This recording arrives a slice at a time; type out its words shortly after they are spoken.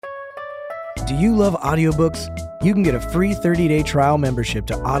Do you love audiobooks? You can get a free 30-day trial membership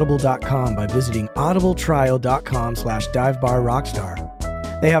to audible.com by visiting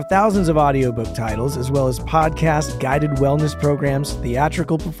audibletrial.com/divebarrockstar. They have thousands of audiobook titles, as well as podcasts, guided wellness programs,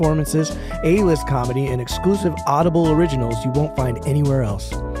 theatrical performances, A-list comedy, and exclusive Audible originals you won't find anywhere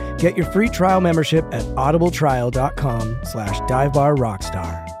else. Get your free trial membership at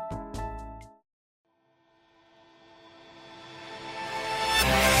audibletrial.com/divebarrockstar.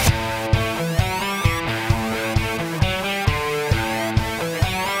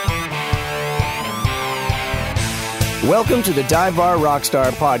 Welcome to the Dive Bar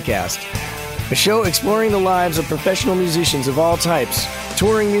Rockstar podcast, a show exploring the lives of professional musicians of all types,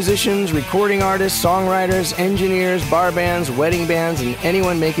 touring musicians, recording artists, songwriters, engineers, bar bands, wedding bands, and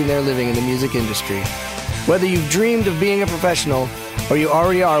anyone making their living in the music industry. Whether you've dreamed of being a professional or you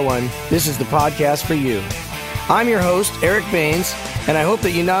already are one, this is the podcast for you. I'm your host, Eric Baines, and I hope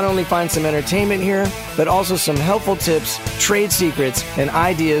that you not only find some entertainment here, but also some helpful tips, trade secrets, and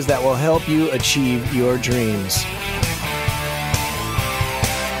ideas that will help you achieve your dreams.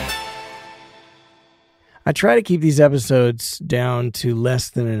 I try to keep these episodes down to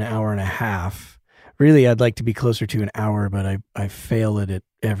less than an hour and a half. Really, I'd like to be closer to an hour, but I fail at it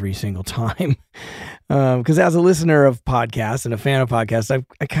every single time. Because as a listener of podcasts and a fan of podcasts, I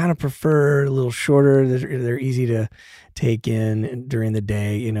kind of prefer a little shorter. They're easy to take in during the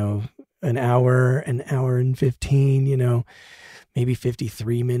day, you know, an hour and 15, you know. Maybe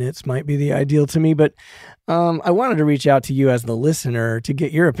 53 minutes might be the ideal to me, but I wanted to reach out to you as the listener to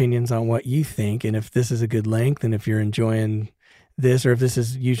get your opinions on what you think and if this is a good length and if you're enjoying this or if this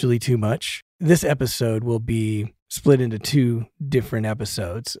is usually too much. This episode will be split into two different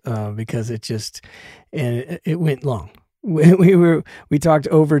episodes because it went long. We talked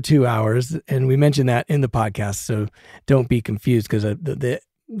over 2 hours and we mentioned that in the podcast, so don't be confused because at the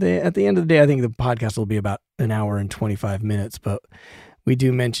end of the day, I think the podcast will be about an hour and 25 minutes, but we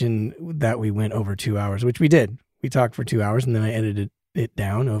do mention that we went over 2 hours, which we did. We talked for 2 hours and then I edited it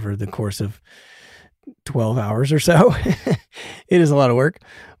down over the course of 12 hours or so. It is a lot of work.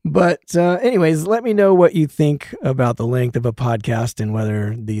 But anyways, let me know what you think about the length of a podcast and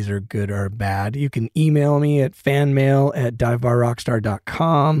whether these are good or bad. You can email me at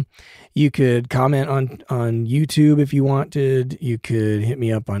fanmail@divebarrockstar.com. You could comment on YouTube if you wanted. You could hit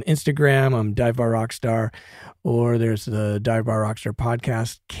me up on Instagram. I'm Dive Bar Rockstar. Or there's the Dive Bar Rockstar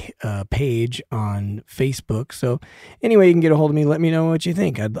podcast page on Facebook. So anyway, you can get a hold of me. Let me know what you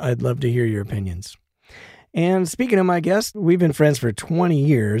think. I'd love to hear your opinions. And speaking of my guest, we've been friends for 20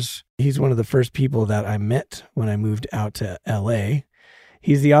 years. He's one of the first people that I met when I moved out to LA.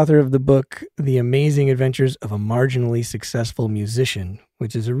 He's the author of the book, The Amazing Adventures of a Marginally Successful Musician,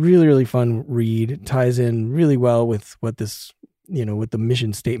 which is a really, really fun read. It ties in really well with what this, what the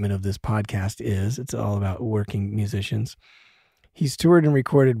mission statement of this podcast is. It's all about working musicians. He's toured and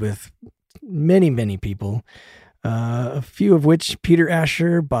recorded with many, many people, a few of which Peter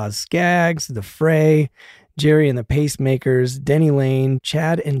Asher, Boz Scaggs, The Fray, Jerry and the Pacemakers, Denny Lane,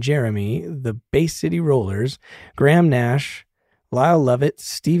 Chad and Jeremy, the Bay City Rollers, Graham Nash, Lyle Lovett,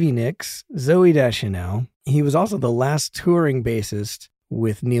 Stevie Nicks, Zooey Deschanel. He was also the last touring bassist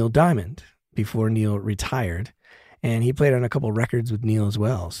with Neil Diamond before Neil retired. And he played on a couple records with Neil as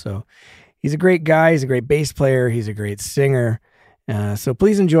well. So he's a great guy. He's a great bass player. He's a great singer. So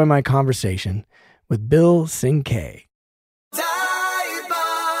please enjoy my conversation with Bill Cinque.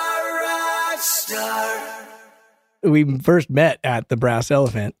 We first met at the Brass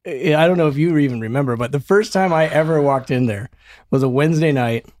Elephant. I don't know if you even remember, but the first time I ever walked in there was a Wednesday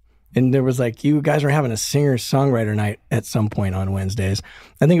night. And there was you guys were having a singer-songwriter night at some point on Wednesdays.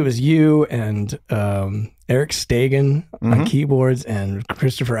 I think it was you and Eric Stagen on keyboards and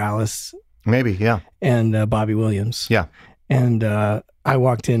Christopher Alice. Maybe, yeah. And Bobby Williams. Yeah. And I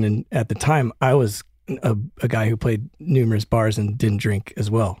walked in, and at the time, I was a guy who played numerous bars and didn't drink as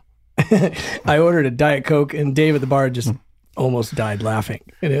well. I ordered a Diet Coke, and Dave at the bar just almost died laughing.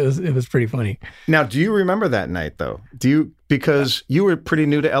 And it was pretty funny. Now, do you remember that night, though? Because you were pretty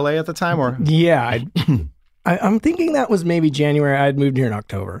new to LA at the time, or? Yeah. I'm thinking that was maybe January. I had moved here in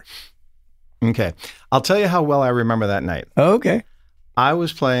October. Okay. I'll tell you how well I remember that night. Oh, okay. I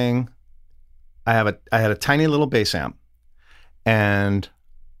was playing, I had a tiny little bass amp, and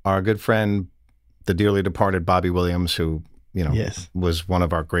our good friend, the dearly departed Bobby Williams, who, yes, was one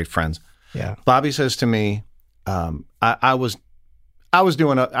of our great friends. Yeah. Bobby says to me, I was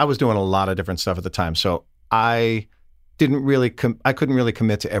doing a lot of different stuff at the time, so I couldn't really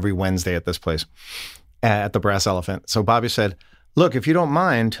commit to every Wednesday at this place at the Brass Elephant. So Bobby said, "Look, if you don't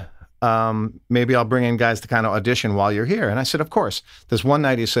mind, maybe I'll bring in guys to kind of audition while you're here." And I said, "Of course." This one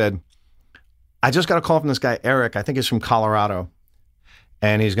night he said, I just got a call from this guy, Eric. I think he's from Colorado,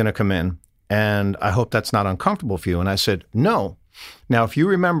 and he's going to come in. And I hope that's not uncomfortable for you. And I said, no. Now, if you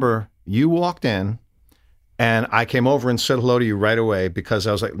remember, you walked in, and I came over and said hello to you right away because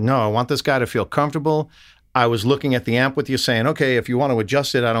I was like, no, I want this guy to feel comfortable. I was looking at the amp with you saying, okay, if you want to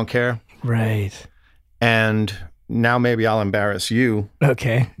adjust it, I don't care. Right. And now maybe I'll embarrass you.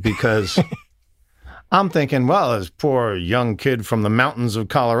 Okay. Because I'm thinking, well, this poor young kid from the mountains of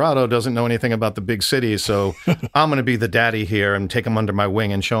Colorado doesn't know anything about the big city, so I'm going to be the daddy here and take him under my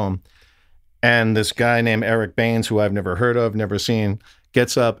wing and show him. And this guy named Eric Baines, who I've never heard of, never seen,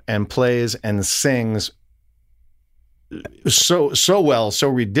 gets up and plays and sings so well, so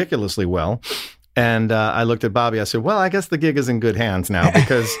ridiculously well. And I looked at Bobby. I said, well, I guess the gig is in good hands now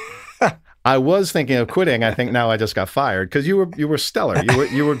because I was thinking of quitting. I think now I just got fired because you were stellar.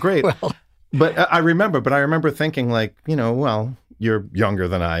 You were great. Well, But I remember thinking like, well, you're younger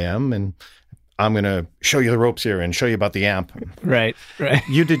than I am and I'm going to show you the ropes here and show you about the amp. Right.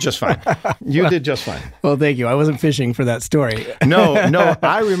 You did just fine. You did just fine. Well, thank you. I wasn't fishing for that story. No,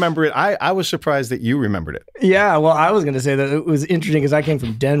 I remember it. I was surprised that you remembered it. Yeah, well, I was going to say that it was interesting because I came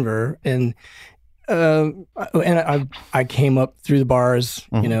from Denver and I came up through the bars,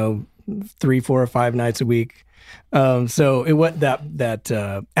 3, 4, or 5 nights a week. So it was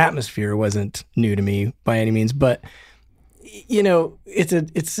that atmosphere wasn't new to me by any means, but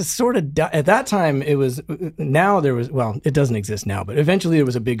it's a sort of at that time it was. Now there was, well, it doesn't exist now, but eventually there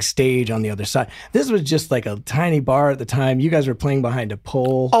was a big stage on the other side. This was just like a tiny bar at the time. You guys were playing behind a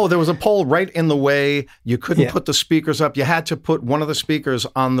pole. Oh, there was a pole right in the way. You couldn't put the speakers up. You had to put one of the speakers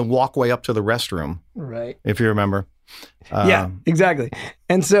on the walkway up to the restroom. Right. If you remember. Yeah, exactly.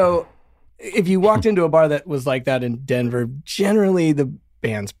 And so if you walked into a bar that was like that in Denver, generally the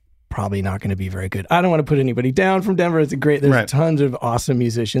band's probably not going to be very good. I don't want to put anybody down from Denver. There's tons of awesome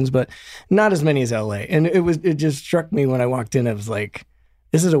musicians, but not as many as LA. And it just struck me when I walked in, it was like,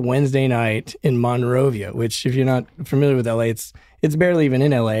 this is a Wednesday night in Monrovia, which if you're not familiar with LA, it's barely even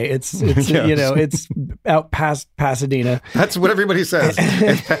in LA. It's Yes. It's out past Pasadena. That's what everybody says.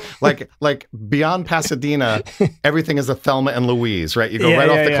 It's like beyond Pasadena, everything is a Thelma and Louise, right? You go right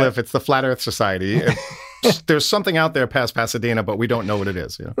off the cliff. It's the Flat Earth Society. There's something out there past Pasadena, but we don't know what it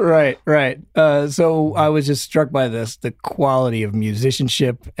is. Right. So I was just struck by the quality of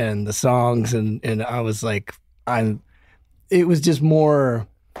musicianship and the songs, and I was like, it was just more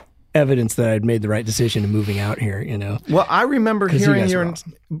evidence that I'd made the right decision in moving out here, Well, I remember hearing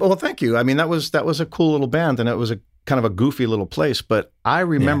awesome. Well, thank you. I mean, that was a cool little band, and it was a kind of a goofy little place. But I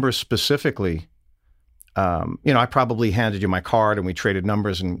remember specifically, I probably handed you my card, and we traded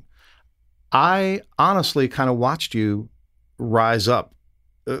numbers, and I honestly kind of watched you rise up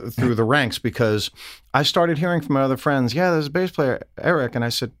through the ranks because I started hearing from my other friends, there's a bass player, Eric. And I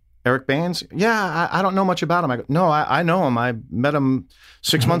said, Eric Baines? Yeah, I don't know much about him. I go, no, I know him. I met him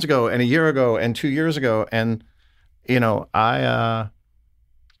 6 months ago and a year ago and 2 years ago. And, I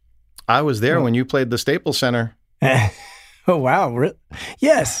was there when you played the Staples Center. Oh, wow.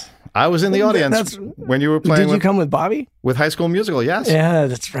 Yes. I was in the audience when you were playing. Did you come with Bobby? With High School Musical, yes. Yeah,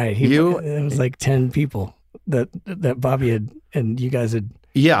 that's right. It was like 10 people that Bobby had, and you guys had.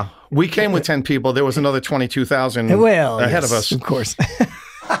 Yeah, we came with 10 people. There was another 22,000 ahead of us. Of course.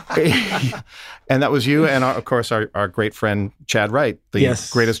 And that was you and, of course, our great friend, Chad Wright, the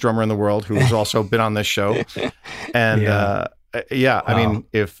greatest drummer in the world, who has also been on this show. And, Wow. I mean,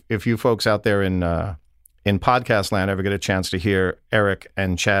 if you folks out there in podcast land ever get a chance to hear Eric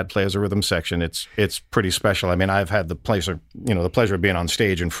and Chad play as a rhythm section, it's pretty special. I mean, I've had the pleasure of being on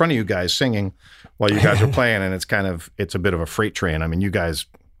stage in front of you guys singing while you guys are playing, and it's a bit of a freight train. I mean, you guys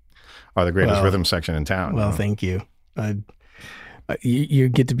are the greatest rhythm section in town. Well, thank you. You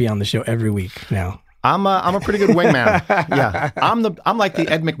get to be on the show every week now. I'm a pretty good wingman. Yeah, I'm like the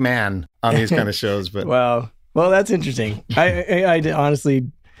Ed McMahon on these kind of shows. But well, that's interesting. I honestly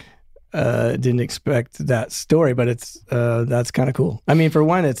didn't expect that story, but that's kind of cool. I mean, for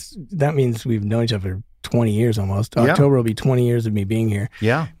one, that means we've known each other 20 years almost. October will be 20 years of me being here.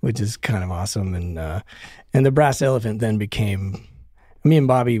 Yeah, which is kind of awesome. And the Brass Elephant then became. Me and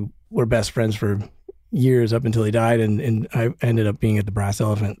Bobby were best friends for years up until he died, and I ended up being at the Brass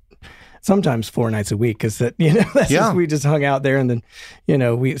Elephant sometimes 4 nights a week because we just hung out there, and then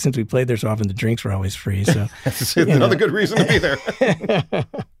since we played there so often, the drinks were always free. So that's another good reason to be there.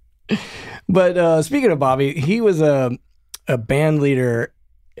 But speaking of Bobby, he was a band leader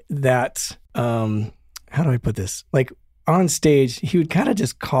that how do I put this? Like on stage, he would kind of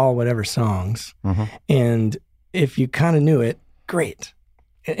just call whatever songs, and if you kind of knew it, great.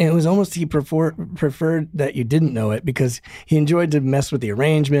 And it was almost he preferred that you didn't know it because he enjoyed to mess with the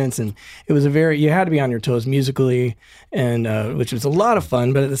arrangements, and it was you had to be on your toes musically, and which was a lot of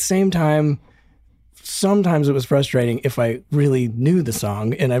fun. But at the same time, sometimes it was frustrating if I really knew the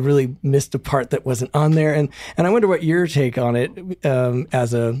song and I really missed a part that wasn't on there. And I wonder what your take on it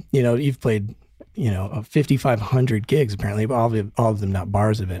as you've played 5,500 gigs apparently, but all of them not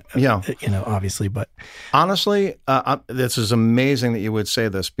bars of it. Yeah. Obviously, but honestly, this is amazing that you would say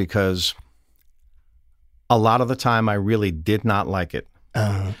this because a lot of the time I really did not like it.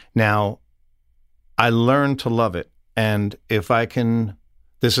 Now, I learned to love it. And if I can,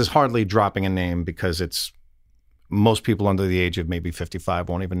 this is hardly dropping a name because it's most people under the age of maybe 55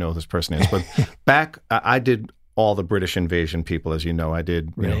 won't even know who this person is. But back, I did all the British invasion people, as you know. I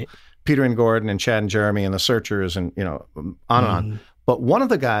did, Peter and Gordon and Chad and Jeremy and the Searchers and, on and on. But one of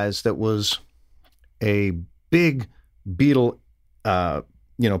the guys that was a big Beatle, part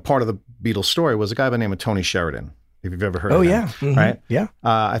of the Beatles story was a guy by the name of Tony Sheridan. If you've ever heard of him. Yeah. Mm-hmm. Right? Yeah.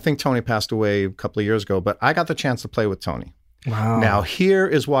 I think Tony passed away a couple of years ago, but I got the chance to play with Tony. Wow. Now, here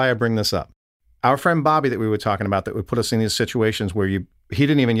is why I bring this up. Our friend Bobby that we were talking about that would put us in these situations where he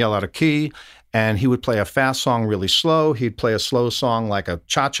didn't even yell out a key, and he would play a fast song really slow. He'd play a slow song like a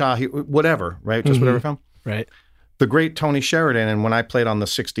cha-cha, whatever, right? Just whatever film. Right. The great Tony Sheridan, and when I played on the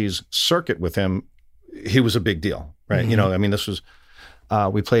 60s circuit with him, he was a big deal, right? This was,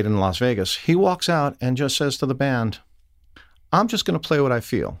 we played in Las Vegas. He walks out and just says to the band, I'm just going to play what I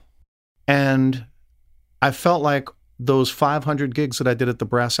feel. And I felt like those 500 gigs that I did at the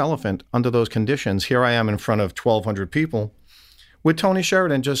Brass Elephant under those conditions, here I am in front of 1,200 people with Tony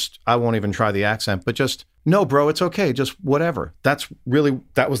Sheridan, I won't even try the accent, but just, no, bro, it's okay. Just whatever. That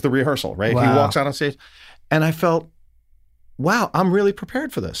was the rehearsal, right? Wow. He walks out on stage and I felt, wow, I'm really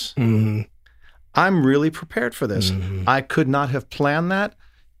prepared for this. Mm-hmm. I'm really prepared for this. Mm-hmm. I could not have planned that.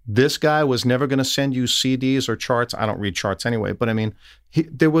 This guy was never going to send you CDs or charts. I don't read charts anyway, but I mean,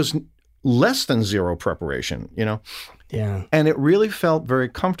 there was less than zero preparation, Yeah. And it really felt very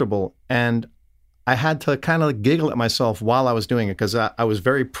comfortable. And I had to kind of giggle at myself while I was doing it because I was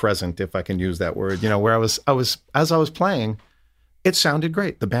very present, if I can use that word, where I was, as I was playing, it sounded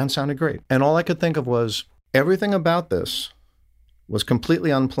great. The band sounded great. And all I could think of was everything about this was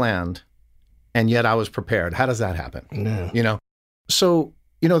completely unplanned. And yet I was prepared. How does that happen? No. So,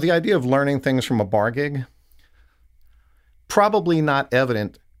 the idea of learning things from a bar gig, probably not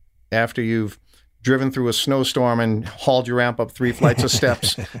evident after you've driven through a snowstorm and hauled your amp up 3 flights of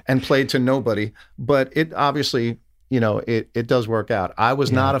steps and played to nobody. But it obviously, it does work out. I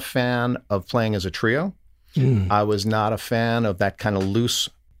was not a fan of playing as a trio. I was not a fan of that kind of loose,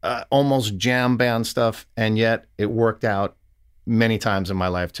 almost jam band stuff. And yet it worked out many times in my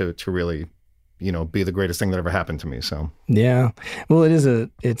life to really, be the greatest thing that ever happened to me. So, yeah. Well,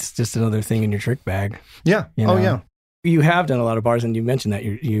 it's just another thing in your trick bag. Yeah. Oh, yeah. You have done a lot of bars, and you mentioned that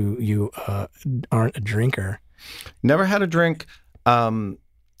you aren't a drinker. Never had a drink.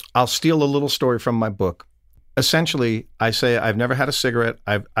 I'll steal a little story from my book. Essentially, I say I've never had a cigarette.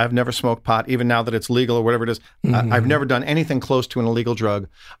 I've never smoked pot, even now that it's legal or whatever it is. Mm-hmm. I've never done anything close to an illegal drug.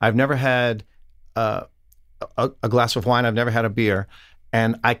 I've never had a glass of wine. I've never had a beer.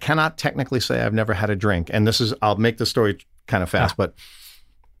 And I cannot technically say I've never had a drink. And I'll make the story kind of fast, but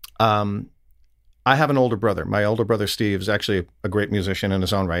I have an older brother. My older brother, Steve, is actually a great musician in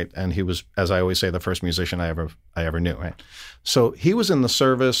his own right. And he was, as I always say, the first musician I ever knew, right? So he was in the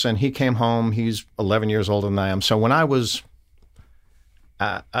service and he came home. He's 11 years older than I am. So when I was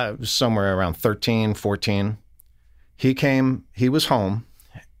somewhere around 13, 14, he was home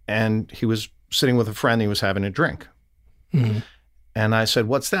and he was sitting with a friend. He was having a drink. Mm-hmm. And I said,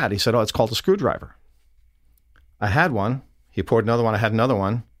 what's that? He said, oh, it's called a screwdriver. I had one. He poured another one. I had another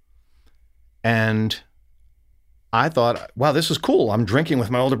one. And I thought, wow, this is cool. I'm drinking with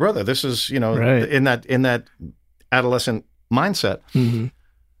my older brother. This is, right. in that adolescent mindset. Mm-hmm.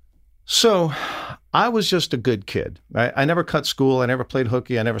 So I was just a good kid. I never cut school. I never played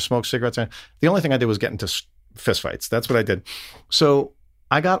hooky. I never smoked cigarettes. The only thing I did was get into fistfights. That's what I did. So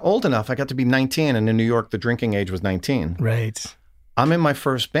I got old enough. I got to be 19. And in New York, the drinking age was 19. Right. I'm in my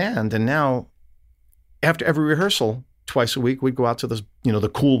first band. And now after every rehearsal, twice a week, we'd go out to the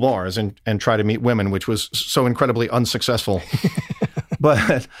cool bars and try to meet women, which was so incredibly unsuccessful.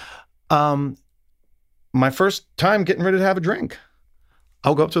 But my first time getting ready to have a drink,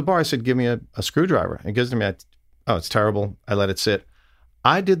 I'll go up to the bar. I said, give me a screwdriver. He gives it to me. Oh, it's terrible. I let it sit.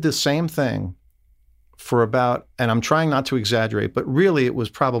 I did the same thing for about, and I'm trying not to exaggerate, but really it was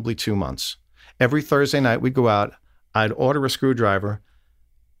probably 2 months. Every Thursday night we'd go out. I'd order a screwdriver.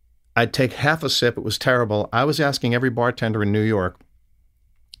 I'd take half a sip. It was terrible. I was asking every bartender in New York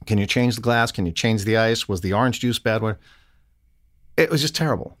Can you change the glass? Can you change the ice? Was the orange juice bad? It was just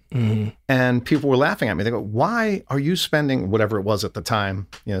terrible. Mm-hmm. And people were laughing at me. They go, why are you spending whatever it was at the time?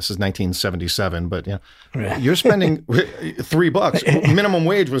 This is 1977, but right. You're spending $3. Minimum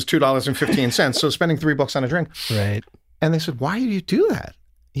wage was $2.15. So spending $3 on a drink. Right. And they said, why do you do that?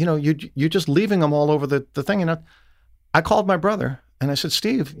 You're just leaving them all over the thing. I called my brother and I said,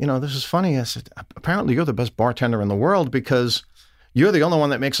 Steve, this is funny. I said, apparently you're the best bartender in the world because you're the only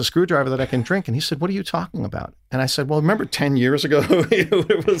one that makes a screwdriver that I can drink. And he said, what are you talking about? And I said, well, remember 10 years ago?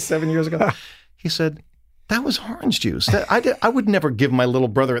 It was 7 years ago. He said, that was orange juice. I would never give my little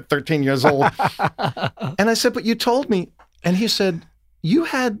brother at 13 years old. And I said, but you told me. And he said, you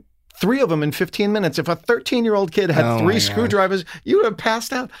had 3 of them in 15 minutes. If a 13-year-old kid had 3 screwdrivers, you would have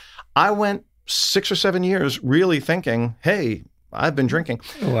passed out. I went 6 or 7 years really thinking, hey, I've been drinking.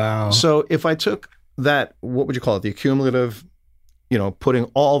 Wow. So if I took that, what would you call it? The accumulative, putting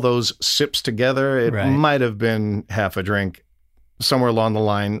all those sips together, it might have been half a drink. Somewhere along the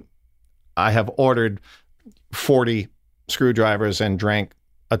line, I have ordered 40 screwdrivers and drank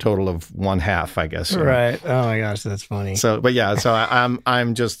a total of 1/2, I guess. Right. Oh my gosh, that's funny. So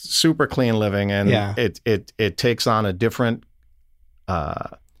I'm just super clean living, and it takes on a different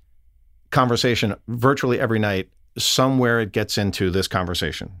conversation virtually every night. Somewhere it gets into this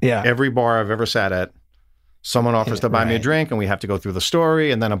conversation. Yeah. Every bar I've ever sat at, someone offers to buy me a drink, and we have to go through the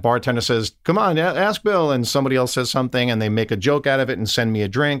story. And then a bartender says, come on, ask Bill. And somebody else says something, and they make a joke out of it and send me a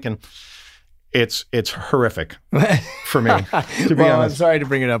drink. And it's horrific for me, to be honest. I'm sorry to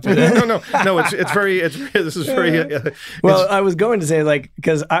bring it up. No. This is very. Well, I was going to say,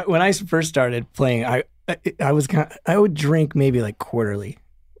 because when I first started playing, I would drink maybe like quarterly,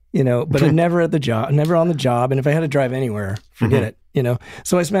 but never at the job, never on the job. And if I had to drive anywhere, forget it,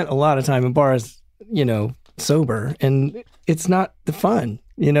 So I spent a lot of time in bars, sober, and it's not the fun.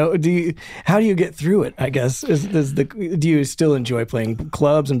 How do you get through it? I guess do you still enjoy playing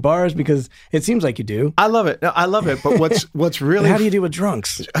clubs and bars? Because it seems like you do. I love it. But what's really how do you deal with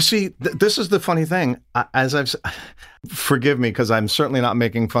drunks? See, this is the funny thing. Forgive me, because I'm certainly not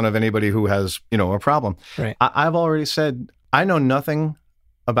making fun of anybody who has a problem. Right. I've already said I know nothing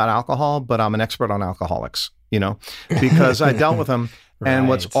about alcohol, but I'm an expert on alcoholics. Because I dealt with them. Right. And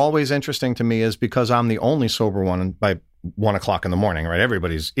what's always interesting to me is because I'm the only sober one by 1 o'clock in the morning, right?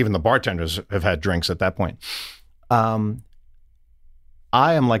 Even the bartenders have had drinks at that point. I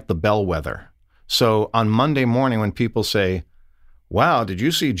am like the bellwether. So on Monday morning, when people say, wow, did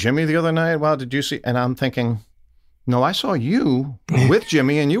you see Jimmy the other night? Wow, did you see? And I'm thinking, no, I saw you with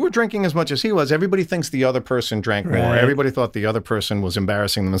Jimmy and you were drinking as much as he was. Everybody thinks the other person drank more. Right. Everybody thought the other person was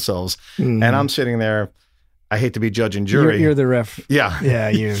embarrassing themselves. Mm. And I'm sitting there. I hate to be judge and jury. You're the ref. Yeah. Yeah,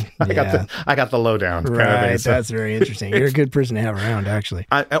 you. I got the lowdown. Right. Kind of thing, so. That's very interesting. You're a good person to have around, actually.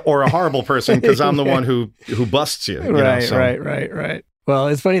 Or a horrible person, because I'm the one who busts you. Right. Well,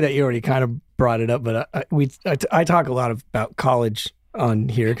 it's funny that you already kind of brought it up, but I talk a lot about college on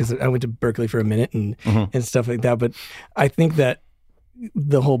here because I went to Berkeley for a minute and stuff like that. But I think that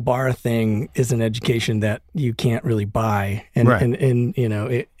the whole bar thing is an education that you can't really buy, and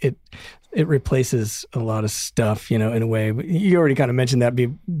it replaces a lot of stuff, in a way. You already kind of mentioned that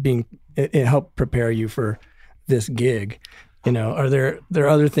it helped prepare you for this gig. Are there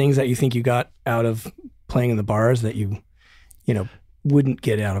other things that you think you got out of playing in the bars that you wouldn't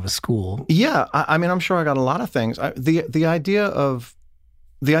get out of a school? Yeah, I mean, I'm sure I got a lot of things. The idea of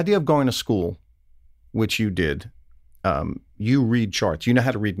going to school, which you did, you read charts. You know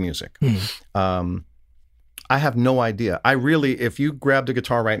how to read music. I have no idea. If you grabbed a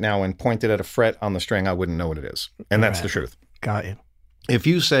guitar right now and pointed at a fret on the string, I wouldn't know what it is. And that's the truth. Got you. If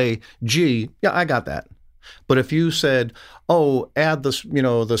you say G, yeah, I got that. But if you said, oh, add this,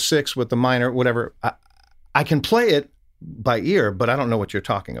 the 6 with the minor, whatever, I can play it by ear, but I don't know what you're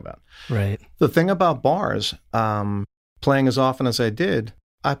talking about. Right. The thing about bars, playing as often as I did,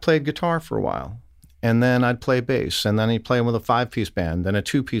 I played guitar for a while. And then I'd play bass, and then I'd play with a 5-piece band, and a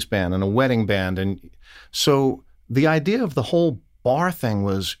 2-piece band, and a wedding band. And so the idea of the whole bar thing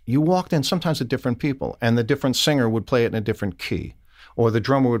was you walked in sometimes with different people, and the different singer would play it in a different key, or the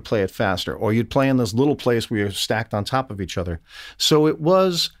drummer would play it faster, or you'd play in this little place where you're stacked on top of each other. So it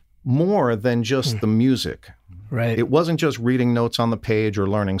was more than just the music. Right. It wasn't just reading notes on the page or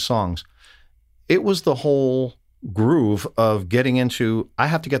learning songs. It was the whole groove of getting into, I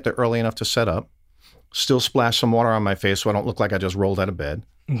have to get there early enough to set up, still splash some water on my face so I don't look like I just rolled out of bed.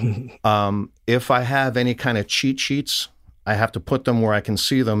 If I have any kind of cheat sheets, I have to put them where I can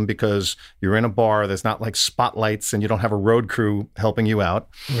see them, because you're in a bar, there's not like spotlights and you don't have a road crew helping you out.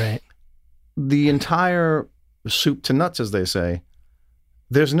 Right. The entire soup to nuts, as they say,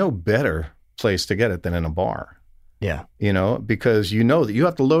 there's no better place to get it than in a bar. Yeah. Because you know that you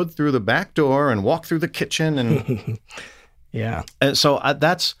have to load through the back door and walk through the kitchen. And yeah. And so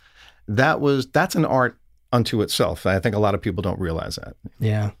that's an art unto itself. I think a lot of people don't realize that.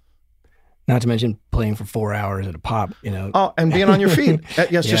 Yeah. Not to mention playing for 4 hours at a pop, Oh, and being on your feet.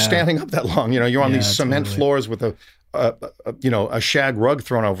 Yes, just standing up that long. You're on these cement floors with a shag rug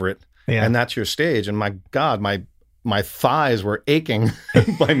thrown over it. Yeah. And that's your stage. And my God, my thighs were aching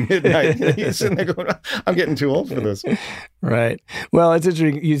by midnight. You're sitting there going, I'm getting too old for this. Right. Well, it's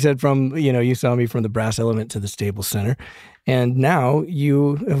interesting. You said you saw me from the Brass Elephant to the Staples Center. And now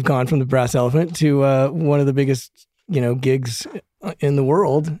you have gone from the Brass Elephant to one of the biggest, gigs in the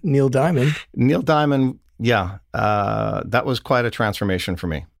world, Neil Diamond. Neil Diamond, yeah. That was quite a transformation for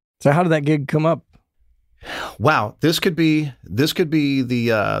me. So how did that gig come up? Wow. This could be the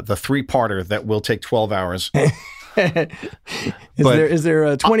 3-parter that will take 12 hours. Is there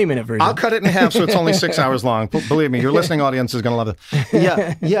a 20-minute version? I'll cut it in half so it's only 6 hours long. Believe me, your listening audience is going to love it.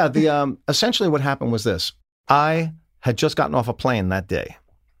 Yeah. Essentially what happened was this. I had just gotten off a plane that day.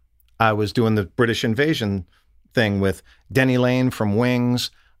 I was doing the British invasion thing with Denny Lane from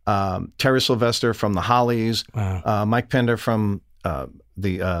Wings, Terry Sylvester from the Hollies, wow. Mike Pinder from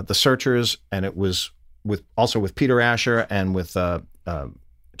the Searchers, and it was with Peter Asher and with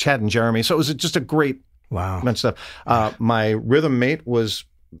Chad and Jeremy. So it was just a great bunch of stuff. My rhythm mate was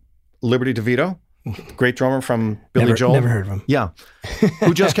Liberty DeVito, great drummer from Billy Joel. Never heard of him. Yeah.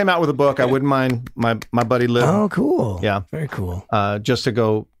 Who just came out with a book. I wouldn't mind my buddy Liv. Oh, cool. Yeah. Very cool. Just to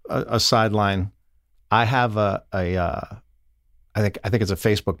go a sideline, I have I think it's a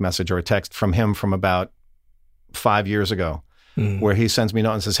Facebook message or a text from him from about 5 years ago where he sends me a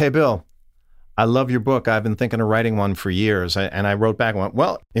note and says, "Hey, Bill, I love your book. I've been thinking of writing one for years." And I wrote back and went,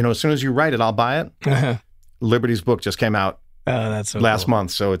 "Well, as soon as you write it, I'll buy it." Uh-huh. Liberty's book just came out that's so last cool.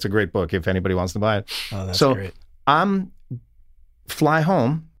 month. So it's a great book if anybody wants to buy it. Oh, that's great. I'm fly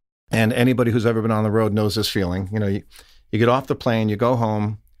home, and anybody who's ever been on the road knows this feeling. You get off the plane, you go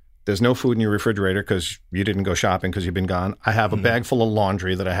home, there's no food in your refrigerator because you didn't go shopping because you've been gone. I have a bag full of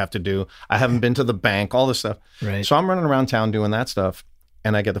laundry that I have to do. I haven't been to the bank, all this stuff. Right. So I'm running around town doing that stuff,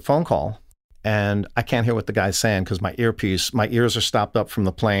 and I get the phone call. And I can't hear what the guy's saying because my ears are stopped up from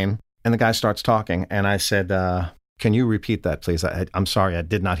the plane. And the guy starts talking. And I said, "Can you repeat that, please? I'm sorry, I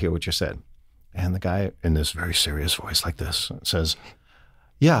did not hear what you said." And the guy, in this very serious voice like this, says,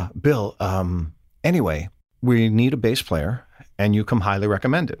 "Yeah, Bill, anyway, we need a bass player and you come highly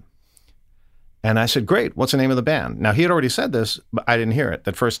recommended." And I said, "Great, what's the name of the band?" Now, he had already said this, but I didn't hear it,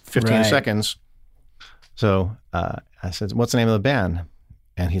 that first 15 seconds. So I said, "What's the name of the band?"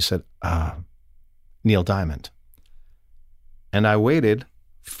 And he said, Neil Diamond. And I waited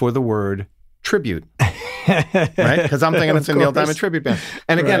for the word tribute, right? Because I'm thinking it's a Neil Diamond tribute band.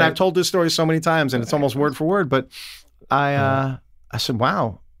 And again, I've told this story so many times and it's almost word for word, but I said,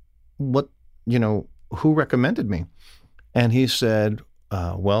 "Wow, what, who recommended me?" And he said,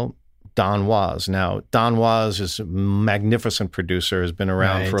 "Well, Don Was." Now, Don Was is a magnificent producer, has been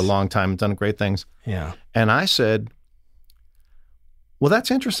around for a long time, done great things. Yeah. And I said, "Well,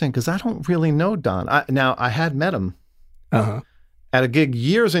 that's interesting because I don't really know Don." I had met him at a gig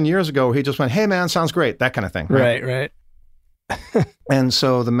years and years ago where he just went, "Hey, man, sounds great," that kind of thing. Right. And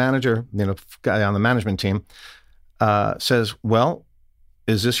so the manager, guy on the management team, says, "Well,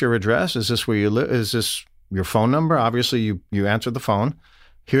 is this your address? Is this where you live? Is this your phone number?" Obviously, you answered the phone.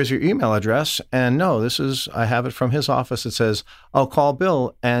 "Here's your email address." And no, I have it from his office. It says, "Oh, call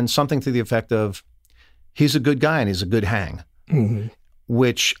Bill," and something to the effect of, "He's a good guy and he's a good hang." Mm-hmm.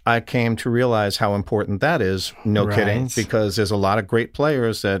 Which I came to realize how important that is. No kidding, because there's a lot of great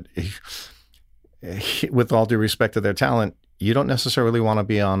players that, with all due respect to their talent, you don't necessarily want to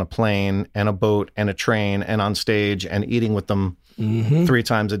be on a plane and a boat and a train and on stage and eating with them 3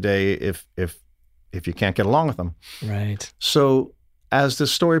 times a day if you can't get along with them. Right. So as the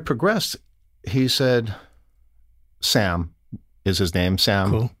story progressed, he said, Sam is his name.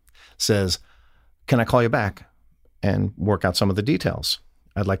 Sam says, "Can I call you back and work out some of the details?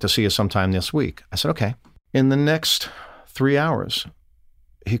 I'd like to see you sometime this week." I said, "Okay." In the next 3 hours,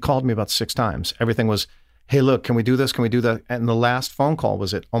 he called me about 6 times. Everything was, "Hey, look, can we do this? Can we do that?" And the last phone call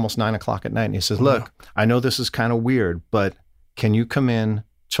was at almost 9:00 at night. And he says, "Look, I know this is kind of weird, but can you come in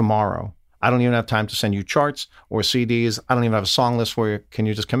tomorrow? I don't even have time to send you charts or CDs. I don't even have a song list for you. Can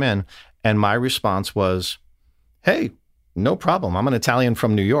you just come in?" And my response was, "Hey, no problem. I'm an Italian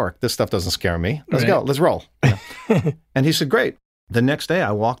from New York. This stuff doesn't scare me. Let's go. Let's roll." And he said, "Great." The next day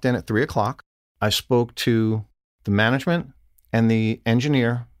I walked in at 3:00. I spoke to the management and the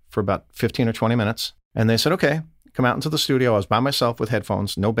engineer for about 15 or 20 minutes. And they said, "Okay, come out into the studio. I was by myself with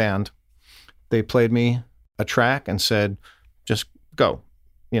headphones, no band. They played me a track and said, just go,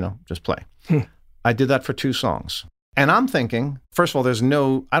 just play. I did that for 2 songs. And I'm thinking, first of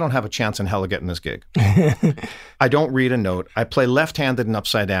all, I don't have a chance in hell of getting this gig. I don't read a note. I play left-handed and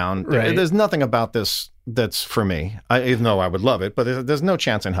upside down. Right. There's nothing about this that's for me, even though I would love it, but there's no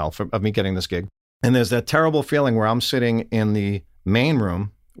chance in hell of me getting this gig. And there's that terrible feeling where I'm sitting in the main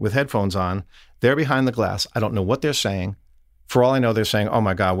room with headphones on. They're behind the glass. I don't know what they're saying. For all I know, they're saying, oh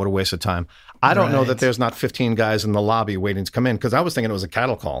my God, what a waste of time. I don't know that there's not 15 guys in the lobby waiting to come in, because I was thinking it was a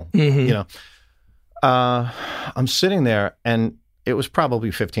cattle call, I'm sitting there, and it was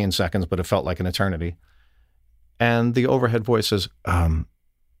probably 15 seconds, but it felt like an eternity. And the overhead voice says,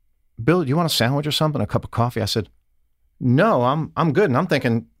 Bill, do you want a sandwich or something, a cup of coffee? I said, no, I'm good. And I'm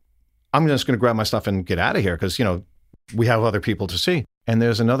thinking, I'm just going to grab my stuff and get out of here because, we have other people to see. And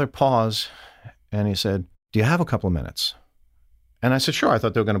there's another pause, and he said, do you have a couple of minutes? And I said, sure. I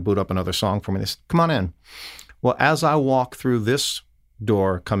thought they were going to boot up another song for me. They said, come on in. Well, as I walk through this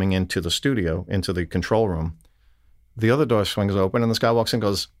door coming into the studio, into the control room, the other door swings open, and this guy walks in and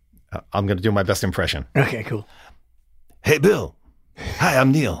goes, I'm going to do my best impression. Okay, cool. Hey, Bill. Hi,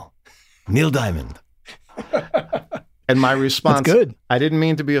 I'm Neil Diamond. And my response, that's good. I didn't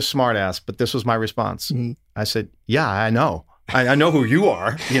mean to be a smartass, but this was my response. Mm-hmm. I said, yeah, I know. I know who you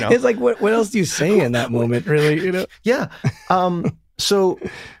are. It's like, what else do you say in that moment, really? Yeah. So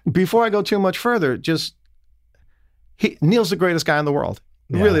before I go too much further, Neil's the greatest guy in the world.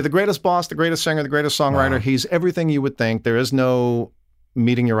 Yeah. Really, the greatest boss, the greatest singer, the greatest songwriter. Wow. He's everything you would think. There is no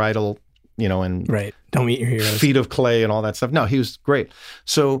meeting your idol, and right. Don't meet your heroes. Feet of clay and all that stuff. No, he was great.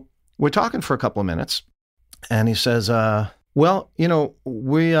 So we're talking for a couple of minutes, and he says, well,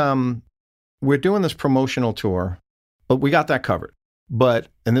 we're doing this promotional tour, but we got that covered.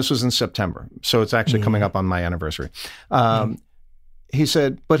 And this was in September, so it's actually coming up on my anniversary. He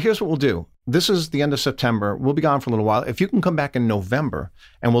said, but here's what we'll do. This is the end of September. We'll be gone for a little while. If you can come back in November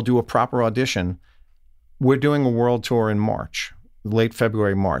and we'll do a proper audition, we're doing a world tour in March, late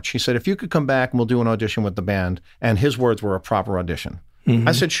February, March. He said, if you could come back and we'll do an audition with the band. And his words were a proper audition. Mm-hmm.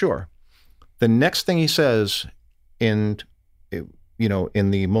 I said, sure. The next thing he says in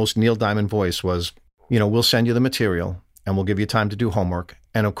the most Neil Diamond voice was, we'll send you the material and we'll give you time to do homework.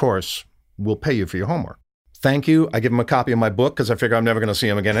 And of course, we'll pay you for your homework. Thank you. I give him a copy of my book because I figure I'm never going to see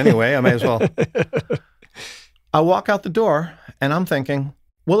him again anyway. I may as well. I walk out the door and I'm thinking,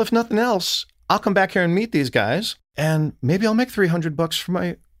 well, if nothing else, I'll come back here and meet these guys and maybe I'll make $300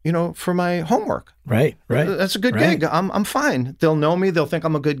 for my homework. Right. That's a good gig. I'm fine. They'll know me. They'll think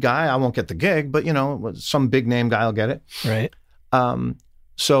I'm a good guy. I won't get the gig, but some big name guy will get it. Right.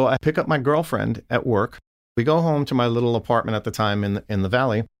 So I pick up my girlfriend at work. We go home to my little apartment at the time in the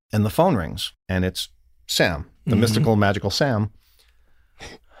valley, and the phone rings, and it's Sam, the mystical, magical Sam.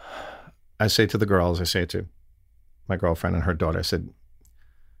 I say to the girls, I say to my girlfriend and her daughter, I said,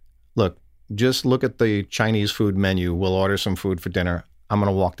 look, just look at the Chinese food menu. We'll order some food for dinner. I'm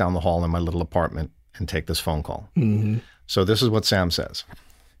going to walk down the hall in my little apartment and take this phone call. Mm-hmm. So this is what Sam says.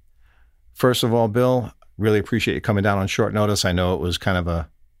 First of all, Bill, really appreciate you coming down on short notice. I know it was kind of a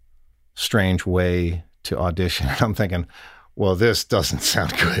strange way to audition. I'm thinking, well, this doesn't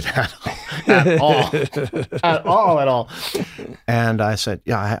sound good at all. And I said,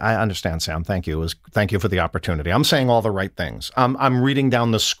 yeah, I understand, Sam. Thank you. Thank you for the opportunity. I'm saying all the right things. I'm reading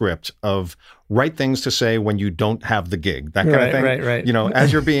down the script of right things to say when you don't have the gig, that kind of thing. Right.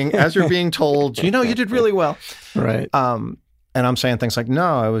 As you're being told, you did really well. Right. And I'm saying things like,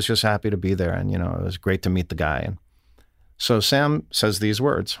 no, I was just happy to be there. And, it was great to meet the guy. And so Sam says these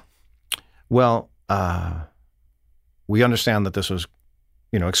words. Well, we understand that this was,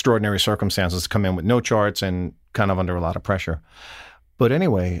 extraordinary circumstances to come in with no charts and kind of under a lot of pressure. But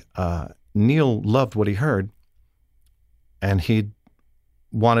anyway, Neil loved what he heard, and he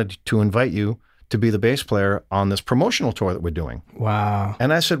wanted to invite you to be the bass player on this promotional tour that we're doing. Wow.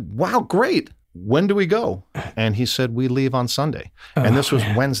 And I said, wow, great. When do we go? And he said, we leave on Sunday. And this was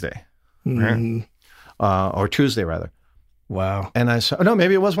Wednesday. Mm. Or Tuesday, rather. Wow. And I said, no,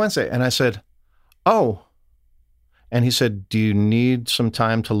 maybe it was Wednesday. And I said, oh. And he said, do you need some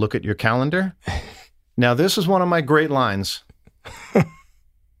time to look at your calendar? Now, this is one of my great lines.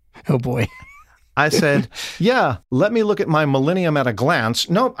 Oh, boy. I said, yeah, let me look at my millennium at a glance.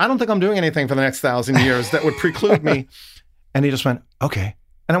 Nope, I don't think I'm doing anything for the next 1,000 years that would preclude me. And he just went, okay.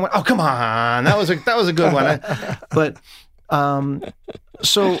 And I went, oh, come on. That was a good one.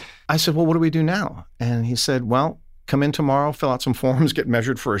 So I said, well, what do we do now? And he said, well, come in tomorrow, fill out some forms, get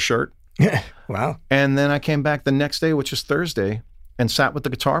measured for a shirt. Wow. And then I came back the next day, which is Thursday, and sat with the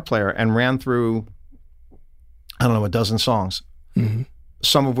guitar player and ran through I don't know, a dozen songs,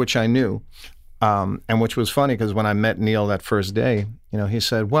 some of which I knew. And which was funny because when I met Neil that first day, he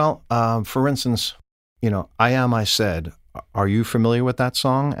said, well, for instance, I Am, I Said, are you familiar with that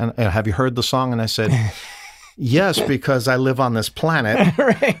song? And have you heard the song? And I said, yes, because I live on this planet.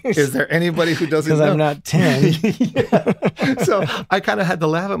 Right. Is there anybody who doesn't know? Because I'm not 10. Yeah. So I kind of had to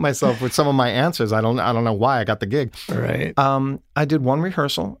laugh at myself with some of my answers. I don't know why I got the gig. Right. I did one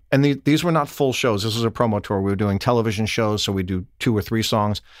rehearsal, and these were not full shows. This was a promo tour. We were doing television shows, so we do 2 or 3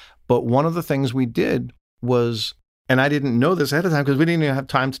 songs. But one of the things we did was, and I didn't know this ahead of time because we didn't even have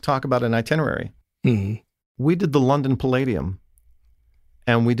time to talk about an itinerary. Mm-hmm. We did the London Palladium,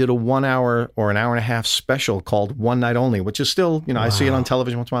 and we did a 1 hour or an hour and a half special called One Night Only, which is still, I see it on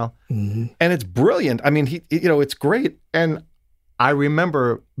television once in a while. Mm-hmm. And it's brilliant. I mean, it's great. And I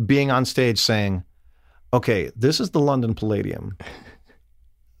remember being on stage saying, okay, this is the London Palladium.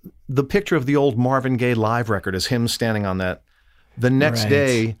 The picture of the old Marvin Gaye live record is him standing on that. The next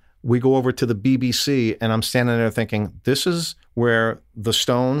day, we go over to the BBC, and I'm standing there thinking, this is where the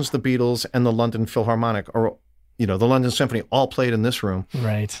Stones, the Beatles, and the London Philharmonic, or the London Symphony, all played in this room.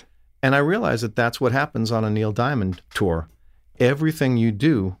 Right. And I realized that that's what happens on a Neil Diamond tour. Everything you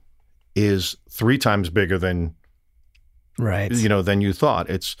do is 3 times bigger than, than you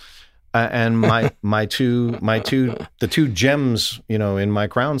thought. It's and the two gems, in my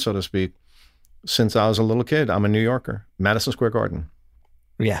crown, so to speak, since I was a little kid. I'm a New Yorker, Madison Square Garden.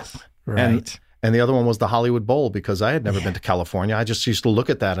 Yes, right. And the other one was the Hollywood Bowl because I had never been to California. I just used to look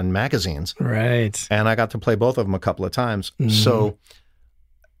at that in magazines. Right. And I got to play both of them a couple of times. Mm-hmm. So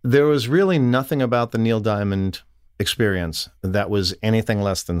there was really nothing about the Neil Diamond experience that was anything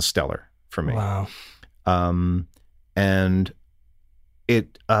less than stellar for me. Wow. And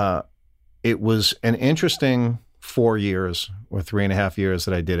it was an interesting 4 years or 3.5 years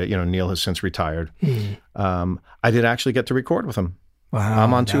that I did it. Neil has since retired. Mm-hmm. I did actually get to record with him. Wow,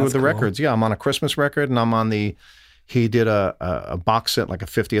 I'm on 2 of the cool. records. Yeah, I'm on a Christmas record, and I'm on he did a box set, like a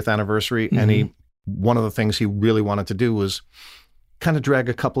 50th anniversary, mm-hmm. and one of the things he really wanted to do was kind of drag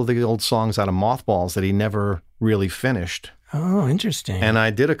a couple of the old songs out of mothballs that he never really finished. Oh, interesting. And I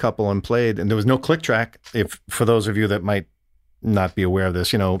did a couple and played, and there was no click track. For those of you that might not be aware of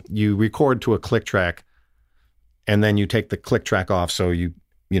this, you record to a click track, and then you take the click track off, so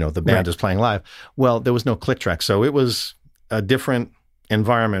the band is playing live. Well, there was no click track, so it was a different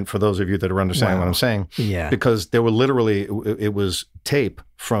environment for those of you that are understanding what I'm saying. Yeah. Because there were literally, it was tape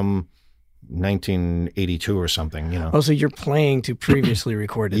from 1982 or something, Oh, so you're playing to previously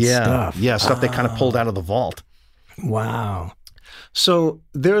recorded stuff. Yeah, stuff they kind of pulled out of the vault. Wow. So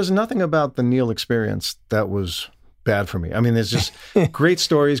there's nothing about the Neil experience that was bad for me. I mean, there's just great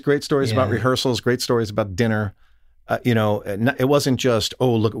stories about rehearsals, great stories about dinner. It wasn't just,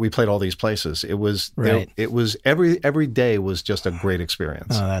 oh, look, we played all these places. It was, it was every day was just a great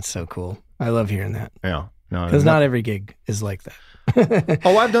experience. Oh, that's so cool. I love hearing that. Yeah. No, because not every gig is like that.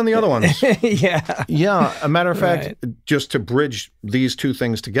 Oh, I've done the other ones. Yeah. Yeah. A matter of fact, just to bridge these two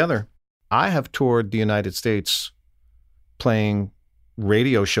things together, I have toured the United States playing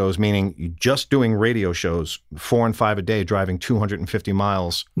radio shows, meaning just doing radio shows, 4 and 5 a day, driving 250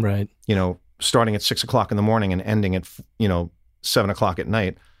 miles. Right. Starting at 6 o'clock in the morning and ending at 7 o'clock at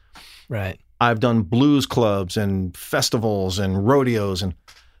night. Right. I've done blues clubs and festivals and rodeos,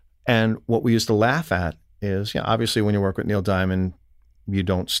 and what we used to laugh at is, obviously when you work with Neil Diamond, you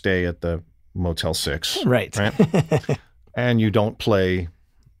don't stay at the Motel 6. Right. And you don't play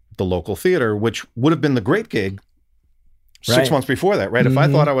the local theater, which would have been the great gig 6 months before that, right? Mm-hmm. If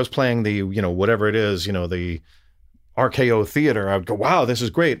I thought I was playing the, whatever it is, the RKO Theater, I would go, wow, this is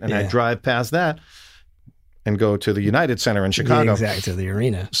great. And I'd drive past that and go to the United Center in Chicago. Yeah, exactly, to the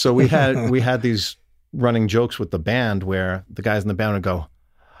arena. So we had these running jokes with the band where the guys in the band would go,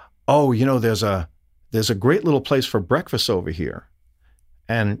 oh, there's a great little place for breakfast over here.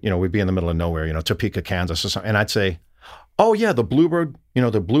 And, we'd be in the middle of nowhere, Topeka, Kansas or something. And I'd say, oh yeah, the Bluebird,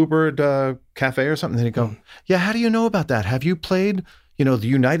 the Bluebird Cafe or something. And he'd go, yeah, how do you know about that? Have you played the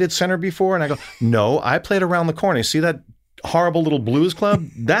United Center before? And I go, no, I played around the corner. See that horrible little blues club?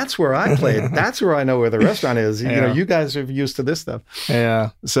 That's where I played. That's where I know where the restaurant is. You guys are used to this stuff.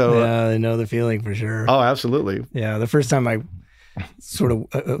 Yeah. So I know the feeling for sure. Oh, absolutely. Yeah. The first time I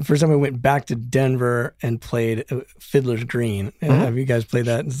went back to Denver and played Fiddler's Green. Mm-hmm. Have you guys played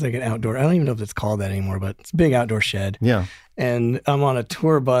that? It's like an outdoor, I don't even know if it's called that anymore, but it's a big outdoor shed. Yeah. And I'm on a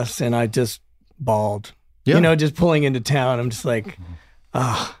tour bus and I just bawled, just pulling into town. I'm just like,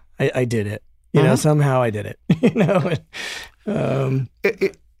 I did it. Somehow I did it.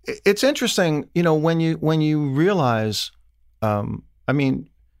 It's interesting, when you realize,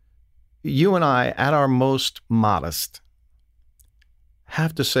 you and I, at our most modest,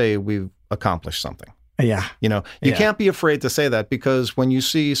 have to say we've accomplished something. Yeah. You can't be afraid to say that, because when you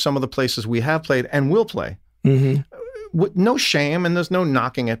see some of the places we have played and will play, with no shame, and there's no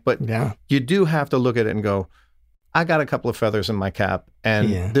knocking it, but you do have to look at it and go, I got a couple of feathers in my cap,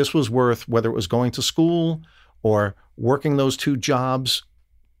 and this was worth, whether it was going to school or working those 2 jobs,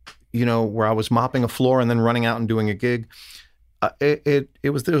 where I was mopping a floor and then running out and doing a gig. There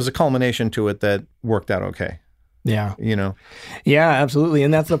was a culmination to it that worked out okay. Yeah. Yeah, absolutely.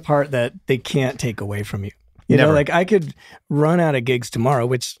 And that's the part that they can't take away from you. Never. Like I could run out of gigs tomorrow,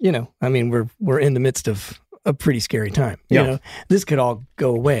 which, we're in the midst of a pretty scary time. This could all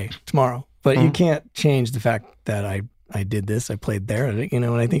go away tomorrow, but you can't change the fact that I did this, I played there, and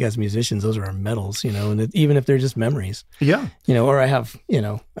I think as musicians, those are our medals, and even if they're just memories. Yeah. Or I have,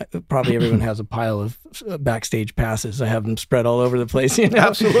 probably everyone has a pile of backstage passes. I have them spread all over the place,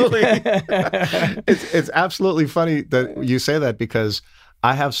 Absolutely. It's absolutely funny that you say that, because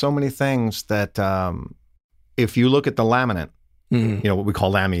I have so many things that if you look at the laminate, what we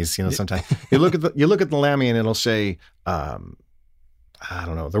call lammies, sometimes you look at the lammy and it'll say, I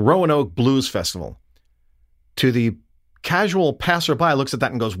don't know, the Roanoke Blues Festival. To the casual passerby looks at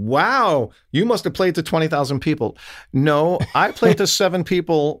that and goes, wow, you must have played to 20,000 people. No, I played to 7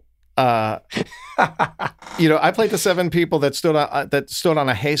 people. I played to 7 people that stood on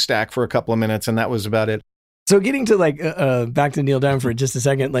a haystack for a couple of minutes, and that was about it. So getting to back to Neil Diamond for just a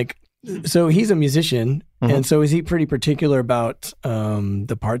second, so he's a musician, and so is he pretty particular about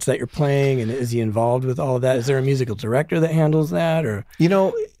the parts that you're playing, and is he involved with all of that? Is there a musical director that handles that, or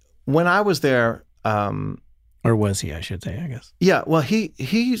when I was there, or was he? I should say, I guess. Yeah, well,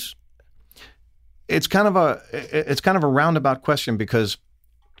 he's. It's kind of a roundabout question, because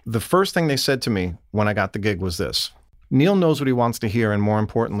the first thing they said to me when I got the gig was this: Neil knows what he wants to hear, and more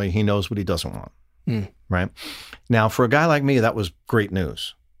importantly, he knows what he doesn't want. Right? Now, for a guy like me, that was great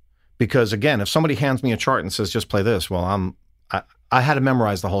news. Because again, if somebody hands me a chart and says, just play this, well, I had to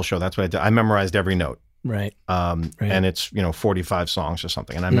memorize the whole show. That's what I did. I memorized every note. Right. And it's, 45 songs or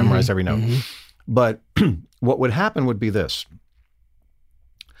something, and I memorized every note. But what would happen would be this.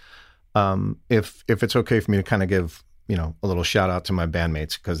 If it's okay for me to kind of give, a little shout out to my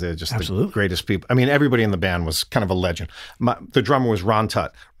bandmates, because they're just the greatest people. I mean, everybody in the band was kind of a legend. The drummer was Ron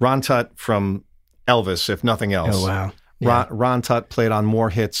Tutt. Ron Tutt from Elvis, if nothing else. Oh, wow. Yeah. Ron Tutt played on more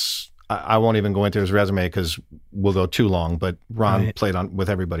hits. I won't even go into his resume because we'll go too long, but Ron played on with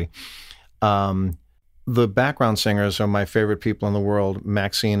everybody. The background singers are my favorite people in the world,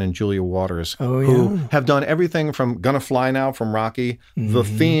 Maxine and Julia Waters, who have done everything from Gonna Fly Now from Rocky, the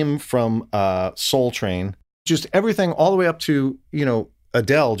theme from Soul Train, just everything all the way up to,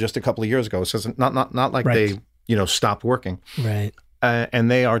 Adele just a couple of years ago. So it's not like they, stopped working. Right. And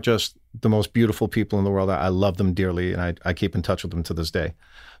they are just the most beautiful people in the world. I love them dearly, and I keep in touch with them to this day.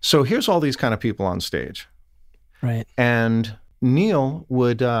 So here's all these kind of people on stage. Right. And Neil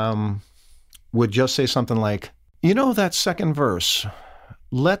would just say something like, that second verse,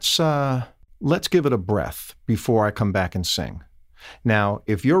 let's give it a breath before I come back and sing. Now,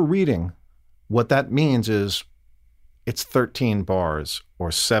 if you're reading, what that means is it's 13 bars or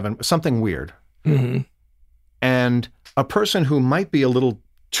 7, something weird. And a person who might be a little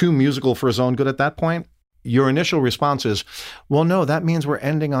too musical for his own good at that point, your initial response is, well, no, that means we're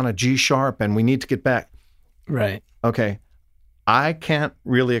ending on a G sharp and we need to get back. Right. Okay. I can't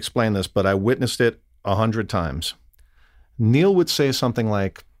really explain this, but I witnessed it 100 times. Neil would say something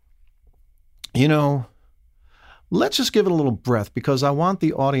like, let's just give it a little breath because I want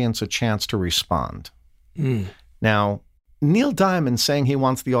the audience a chance to respond. Now, Neil Diamond saying he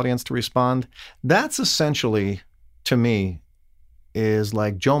wants the audience to respond, that's essentially, to me, is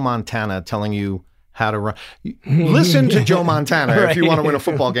like Joe Montana telling you how to run. Listen to Joe Montana if you want to win a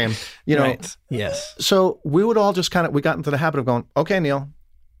football game. Right. Yes. So we would all just we got into the habit of going, okay, Neil,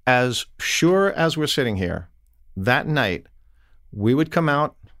 as sure as we're sitting here, that night, we would come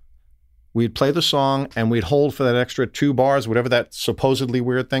out, we'd play the song, and we'd hold for that extra 2 bars, whatever that supposedly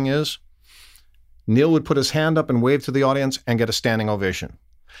weird thing is. Neil would put his hand up and wave to the audience and get a standing ovation.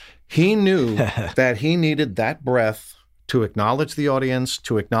 He knew that he needed that breath to acknowledge the audience,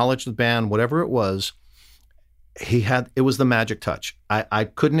 to acknowledge the band, whatever it was. It was the magic touch. I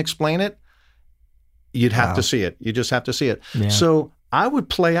couldn't explain it. You'd have to see it. You just have to see it. Yeah. So I would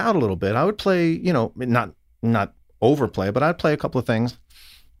play out a little bit. I would play, not overplay, but I'd play a couple of things.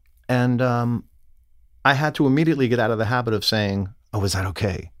 And I had to immediately get out of the habit of saying, oh, is that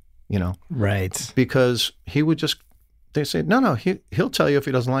okay? Right. Because they say, no, he'll tell you if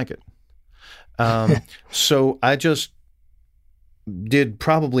he doesn't like it. So I just did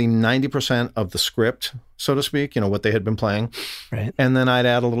probably 90% of the script, so to speak, what they had been playing. Right. And then I'd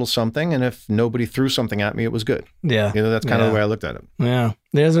add a little something, and if nobody threw something at me, it was good. Yeah. That's kind of the way I looked at it. Yeah.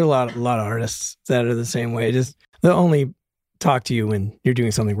 There's a lot of artists that are the same way. Just they'll only talk to you when you're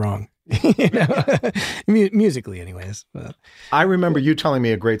doing something wrong. Musically anyways. But. I remember you telling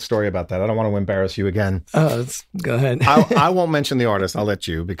me a great story about that. I don't want to embarrass you again. Oh, go ahead. I won't mention the artist. I'll let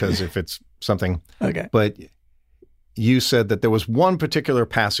you, because if it's something. Okay. But you said that there was one particular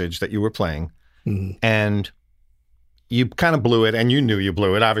passage that you were playing, and you kind of blew it, and you knew you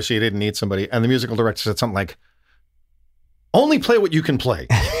blew it. Obviously, you didn't need somebody. And the musical director said something like, only play what you can play.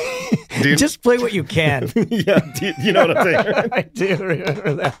 Just play what you can. Yeah, you know what I'm saying? I do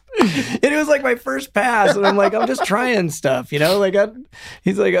remember that. And it was like my first pass, and I'm like, I'm just trying stuff, he's like, oh,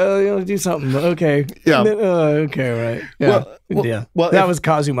 you want to do something? Okay. Yeah. Then, okay, right. Yeah. Well, that was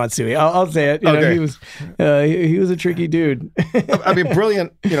Kazu Matsui. I'll say it. Okay. He was a tricky dude. I mean,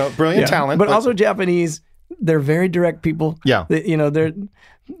 brilliant talent. But also Japanese, they're very direct people. Yeah.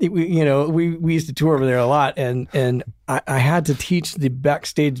 We used to tour over there a lot, and I had to teach the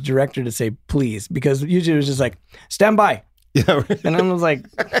backstage director to say please, because usually it was just like, stand by. Yeah. And I was like,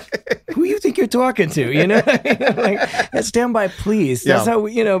 who you think you're talking to? Like, stand by, please. That's how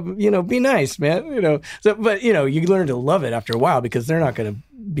we, be nice, man. So, but you learn to love it after a while, because they're not going to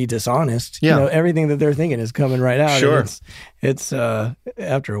be dishonest. Yeah. Everything that they're thinking is coming right out. Sure. And it's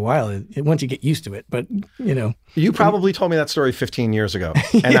after a while, once you get used to it, but You probably told me that story 15 years ago.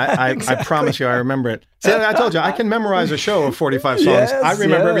 And exactly. I promise you, I remember it. See, I told you, I can memorize a show of 45 songs. Yes, I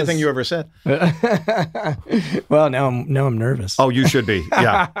remember everything you ever said. Well, now I'm nervous. Oh, you should be.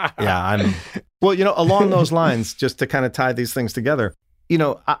 Yeah. Well, along those lines, just to kind of tie these things together,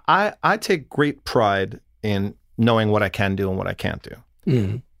 I take great pride in knowing what I can do and what I can't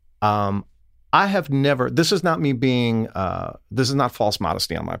do. I have never, this is not me being, this is not false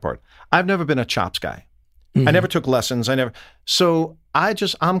modesty on my part. I've never been a chops guy. I never took lessons. So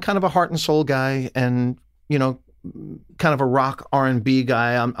I'm kind of a heart and soul guy, and, kind of a rock R&B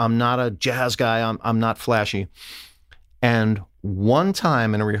guy. I'm not a jazz guy. I'm not flashy. And one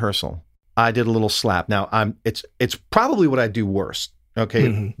time in a rehearsal, I did a little slap. Now it's probably what I do worst.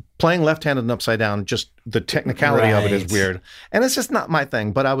 Okay. Playing left-handed and upside down, just the technicality of it is weird. And it's just not my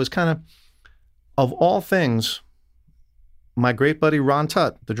thing. But I was kind of all things, my great buddy Ron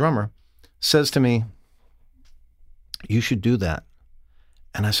Tutt, the drummer, says to me, you should do that.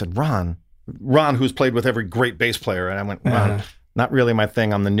 And I said, Ron, who's played with every great bass player. And I went, Ron, not really my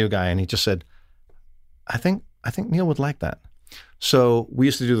thing. I'm the new guy. And he just said, I think Neil would like that. So we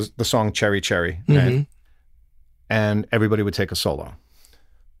used to do the song Cherry Cherry. Right? And everybody would take a solo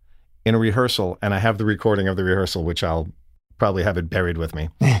in a rehearsal. And I have the recording of the rehearsal, which I'll probably have it buried with me.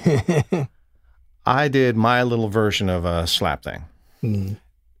 I did my little version of a slap thing.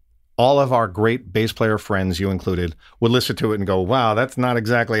 All of our great bass player friends, you included, would listen to it and go, wow, that's not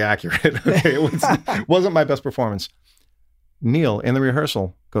exactly accurate. Okay, it wasn't my best performance. Neil, in the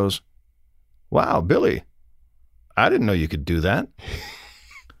rehearsal, goes, wow, Billy, I didn't know you could do that.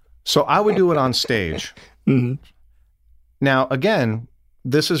 So I would do it on stage. Now, again,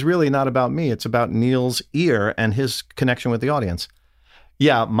 this is really not about me. It's about Neil's ear and his connection with the audience.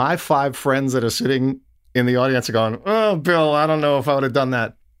 Yeah, my 5 friends that are sitting in the audience are going, oh, Bill, I don't know if I would have done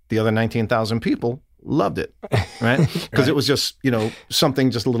that. The other 19,000 people loved it, right? Because it was just, something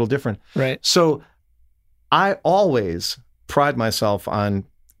just a little different. Right. So I always pride myself on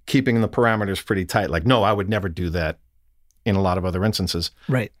keeping the parameters pretty tight. Like, no, I would never do that in a lot of other instances.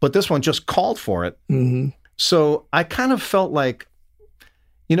 Right. But this one just called for it. So I kind of felt like,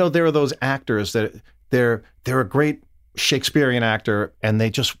 there are those actors that they're a great Shakespearean actor, and they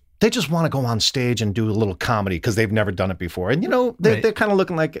just want to go on stage and do a little comedy because they've never done it before. And, they're kind of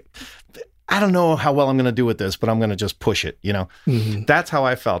looking like, I don't know how well I'm going to do with this, but I'm going to just push it, That's how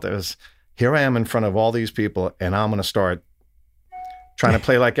I felt. It was, here I am in front of all these people, and I'm going to start trying to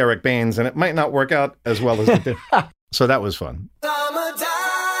play like Eric Baines, and it might not work out as well as it did. So that was fun.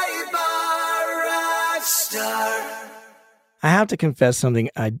 I have to confess something.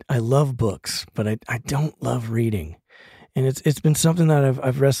 I love books, but I don't love reading. And it's been something that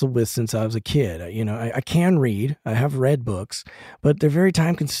I've wrestled with since I was a kid. I can read. I have read books, but they're very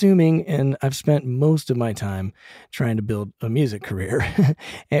time consuming, and I've spent most of my time trying to build a music career,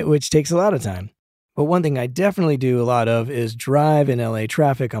 which takes a lot of time. But one thing I definitely do a lot of is drive in LA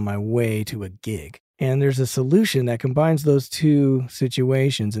traffic on my way to a gig. And there's a solution that combines those two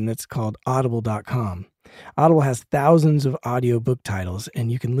situations, and it's called Audible.com. Audible has thousands of audiobook titles,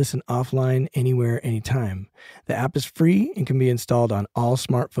 and you can listen offline anywhere, anytime. The app is free and can be installed on all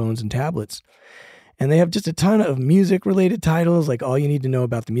smartphones and tablets. And they have just a ton of music-related titles, like All You Need to Know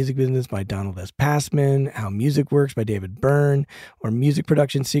About the Music Business by Donald S. Passman, How Music Works by David Byrne, or Music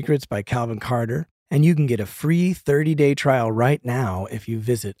Production Secrets by Calvin Carter. And you can get a free 30-day trial right now if you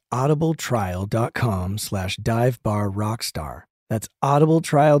visit audibletrial.com/divebarrockstar. That's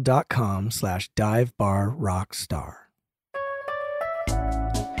audibletrial.com/divebarrockstar.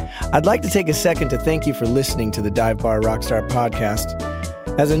 I'd like to take a second to thank you for listening to the Dive Bar Rockstar podcast.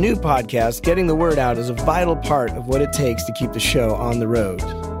 As a new podcast, getting the word out is a vital part of what it takes to keep the show on the road,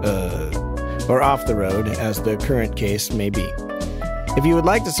 or off the road, as the current case may be. If you would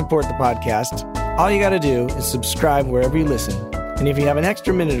like to support the podcast, all you got to do is subscribe wherever you listen. And if you have an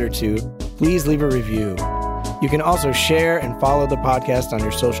extra minute or two, please leave a review. You can also share and follow the podcast on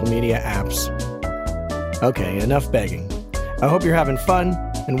your social media apps. Okay, enough begging. I hope you're having fun.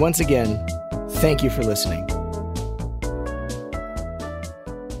 And once again, thank you for listening.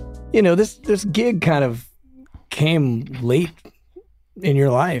 You know, this gig kind of came late in your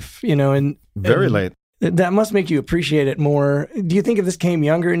life, you know, and Very late. That must make you appreciate it more. Do you think if this came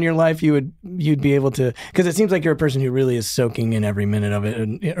younger in your life, you'd be able to? Because it seems like you're a person who really is soaking in every minute of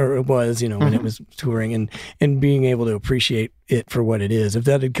it, or it was, you know, when it was touring, and being able to appreciate it for what it is. If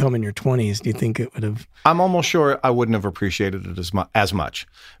that had come in your 20s, do you think it would have? I'm almost sure I wouldn't have appreciated it as much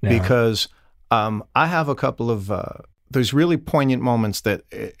because I have a couple of there's really poignant moments that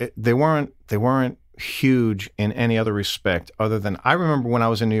they weren't huge in any other respect other than I remember when I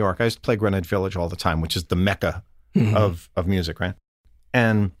was in New York, I used to play Greenwich Village all the time, which is the mecca of music, right?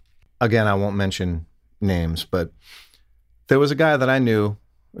 And again, I won't mention names, but there was a guy that I knew,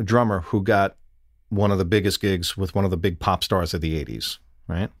 a drummer, who got one of the biggest gigs with one of the big pop stars of the 80s,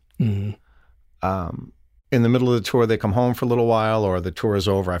 right? In the middle of the tour, they come home for a little while, or the tour is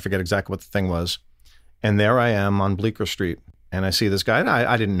over. I forget exactly what the thing was. And there I am on Bleecker Street. And I see this guy, and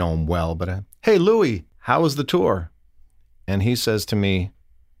I didn't know him well, but hey, Louie, how was the tour? And he says to me,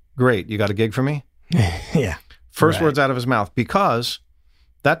 great, you got a gig for me? Yeah. First words out of his mouth, because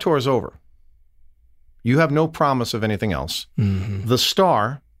that tour is over. You have no promise of anything else. The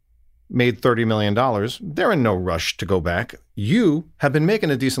star made $30 million. They're in no rush to go back. You have been making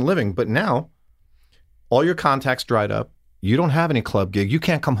a decent living, but now all your contacts dried up. You don't have any club gig. You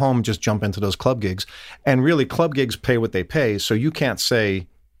can't come home and just jump into those club gigs. And really, club gigs pay what they pay. So you can't say,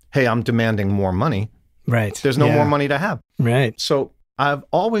 hey, I'm demanding more money. Right. There's no more money to have. Right. So I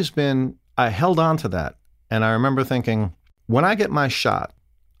held on to that. And I remember thinking, when I get my shot,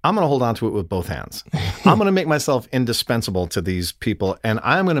 I'm going to hold on to it with both hands. I'm going to make myself indispensable to these people. And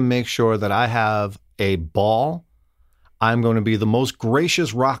I'm going to make sure that I have a ball. I'm going to be the most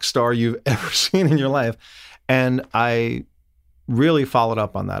gracious rock star you've ever seen in your life. And I really followed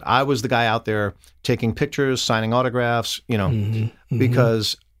up on that. I was the guy out there taking pictures, signing autographs, you know,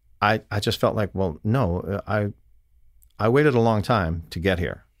 because I just felt like, well, no, I waited a long time to get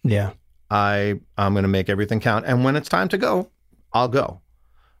here. Yeah. I'm going to make everything count. And when it's time to go, I'll go.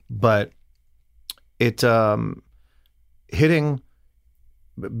 But being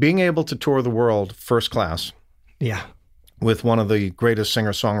able to tour the world first class. Yeah. With one of the greatest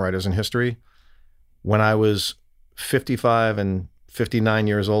singer-songwriters in history, when I was 55 and 59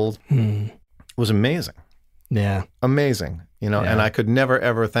 years old, was amazing. Yeah. Amazing. You know, and I could never,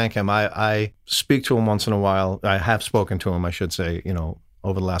 ever thank him. I speak to him once in a while. I have spoken to him, I should say, you know,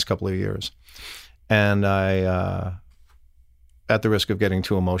 over the last couple of years. And I, at the risk of getting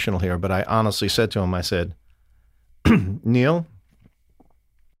too emotional here, but I honestly said to him, I said, Neil,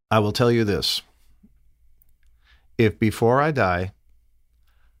 I will tell you this. If before I die,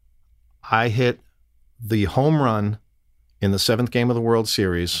 I hit the home run in the 7th game of the World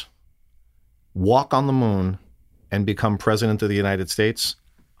Series, walk on the moon, and become president of the United States,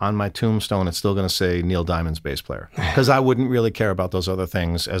 on my tombstone, it's still going to say Neil Diamond's bass player. Because I wouldn't really care about those other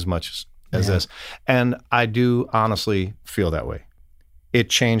things as much as this. And I do honestly feel that way.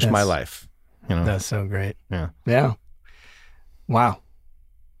 It changed my life. You know? That's so great. Yeah. Yeah. Wow.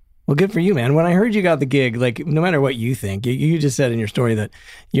 Well, good for you, man. When I heard you got the gig, like, no matter what you think, you just said in your story that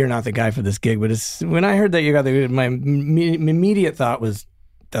you're not the guy for this gig, but when I heard that you got the gig, my immediate thought was,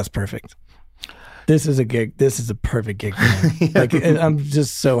 that's perfect. This is a gig. This is a perfect gig for him. Like, I'm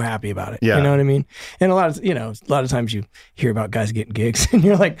just so happy about it. Yeah. You know what I mean? And a lot of times you hear about guys getting gigs and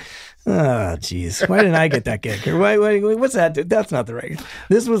you're like, oh, geez, why didn't I get that gig? Or why what's that? That's not the right.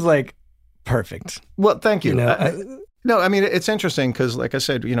 This was like perfect. Well, thank you. You know, no, I mean, it's interesting because, like I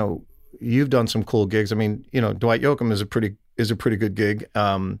said, you know, you've done some cool gigs. I mean, you know, Dwight Yoakam is a pretty good gig.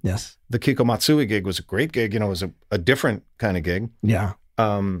 Yes. The Kiko Matsui gig was a great gig. You know, it was a different kind of gig. Yeah.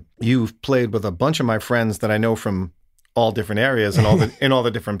 You've played with a bunch of my friends that I know from all different areas and in all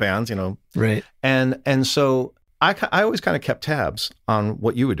the different bands, you know. Right. And so I always kind of kept tabs on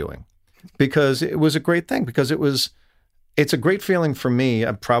what you were doing, because it was a great thing, because it's a great feeling for me,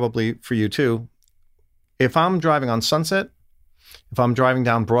 probably for you too. If I'm driving on Sunset, if I'm driving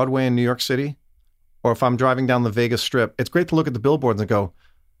down Broadway in New York City, or if I'm driving down the Vegas Strip, it's great to look at the billboards and go,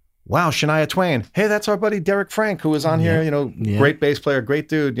 wow, Shania Twain. Hey, that's our buddy Derek Frank, who was on here, you know, great bass player, great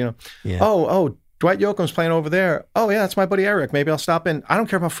dude, you know. Yeah. Oh, Dwight Yoakam's playing over there. Oh yeah, that's my buddy Eric. Maybe I'll stop in. I don't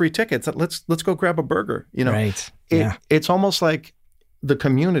care about free tickets. Let's go grab a burger, you know. Right. It's almost like the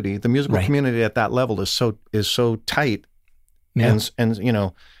community, the musical community at that level is so tight and you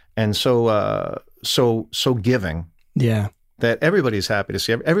know, and so giving. Yeah. That everybody's happy to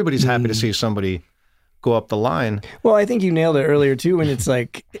see. Everybody's happy to see somebody go up the line. Well, I think you nailed it earlier too, when it's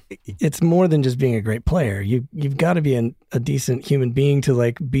like, it's more than just being a great player. You've got to be a decent human being to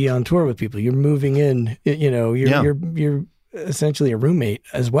like be on tour with people. You're moving in, you know, you're essentially a roommate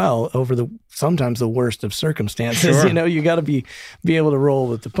as well over sometimes the worst of circumstances. Sure. You know, you got to be able to roll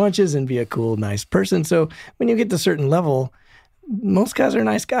with the punches and be a cool, nice person. So when you get to a certain level, most guys are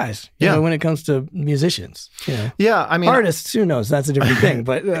nice guys, you know, when it comes to musicians. You know. Yeah, I mean, artists, who knows? That's a different thing.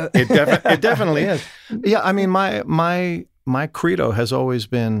 But it definitely is. Yeah, I mean, my credo has always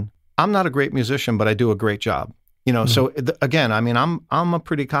been, I'm not a great musician, but I do a great job. You know, so again, I mean, I'm a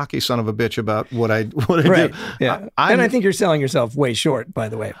pretty cocky son of a bitch about what I do. Yeah, and I think you're selling yourself way short, by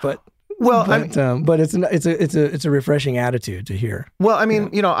the way. But it's a refreshing attitude to hear. Well, I mean,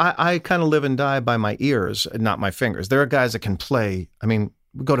 you know, I kind of live and die by my ears, not my fingers. There are guys that can play. I mean,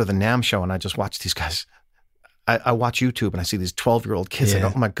 we go to the NAMM show and I just watch these guys. I watch YouTube and I see these 12-year-old kids. I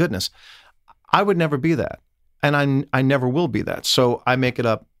go, oh my goodness, I would never be that, and I never will be that. So I make it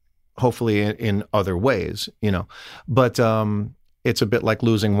up, hopefully in other ways, you know. But it's a bit like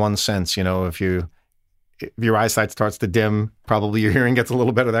losing one sense, you know. If your eyesight starts to dim, probably your hearing gets a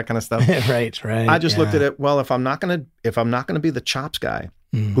little better, that kind of stuff. Right. I just looked at it, well, if I'm not gonna be the chops guy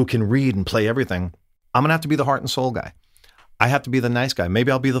who can read and play everything, I'm gonna have to be the heart and soul guy. I have to be the nice guy.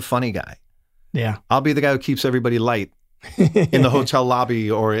 Maybe I'll be the funny guy. Yeah. I'll be the guy who keeps everybody light in the hotel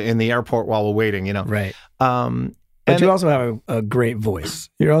lobby or in the airport while we're waiting, you know. Right. But you also have a great voice.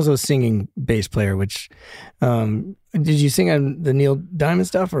 You're also a singing bass player, which, did you sing on the Neil Diamond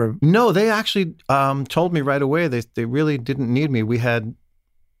stuff or? No, they actually told me right away they really didn't need me. We had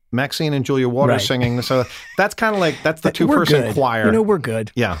Maxine and Julia Waters singing. So that's kind of like, that's the two-person choir. You know, we're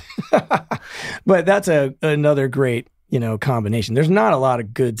good. Yeah. But that's another great, you know, combination. There's not a lot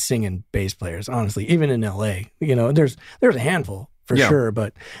of good singing bass players, honestly, even in LA. You know, there's a handful for sure,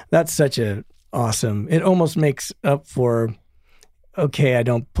 but that's such a awesome. It almost makes up for, okay, I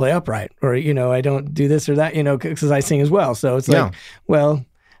don't play upright, or, you know, I don't do this or that, you know, because I sing as well. So it's like, well,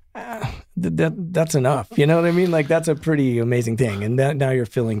 that's enough. You know what I mean? Like, that's a pretty amazing thing. And that now you're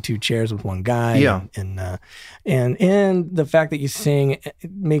filling two chairs with one guy. Yeah. And the fact that you sing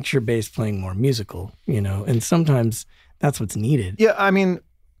makes your bass playing more musical, you know, and sometimes that's what's needed. Yeah. I mean,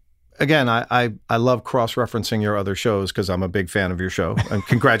 again, I love cross-referencing your other shows because I'm a big fan of your show. And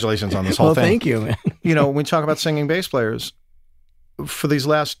congratulations on this whole thing. Well, thank you, man. You know, when we talk about singing bass players, for these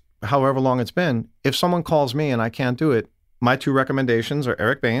last however long it's been, if someone calls me and I can't do it, my two recommendations are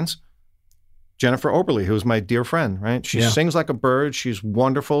Eric Baines, Jennifer Oberle, who's my dear friend, right? She sings like a bird. She's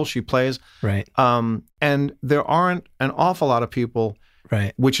wonderful. She plays. Right. And there aren't an awful lot of people,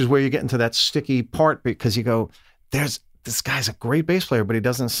 right, which is where you get into that sticky part, because you go, this guy's a great bass player, but he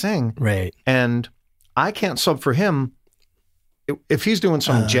doesn't sing. Right. And I can't sub for him. If he's doing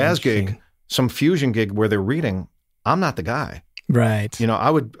some jazz gig, some fusion gig where they're reading, I'm not the guy. Right. You know,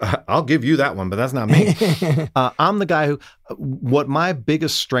 I'll give you that one, but that's not me. I'm the guy what my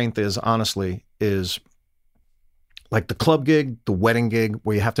biggest strength is, honestly, is like the club gig, the wedding gig,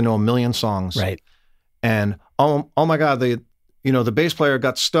 where you have to know a million songs. Right. And oh my God, the bass player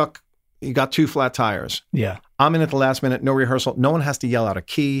got stuck. He got two flat tires. Yeah. I'm in at the last minute, no rehearsal. No one has to yell out a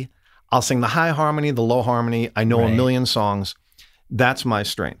key. I'll sing the high harmony, the low harmony. I know a million songs. That's my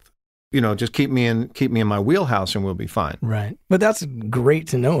strength. You know, just keep me in my wheelhouse and we'll be fine. Right. But that's great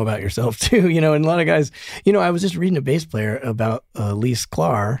to know about yourself too. You know, and a lot of guys, you know, I was just reading a bass player about Lee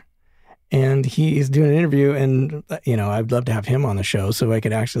Sklar, and he's doing an interview, and, you know, I'd love to have him on the show so I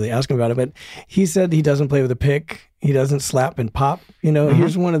could actually ask him about it. But he said he doesn't play with a pick. He doesn't slap and pop. You know,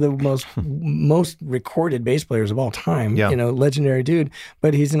 he's one of the most recorded bass players of all time. Yeah. You know, legendary dude.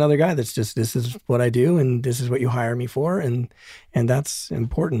 But he's another guy that's just, this is what I do, and this is what you hire me for, and that's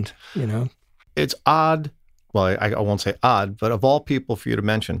important. You know, it's odd. Well, I won't say odd, but of all people for you to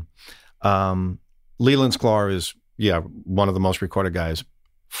mention, Leland Sklar is one of the most recorded guys,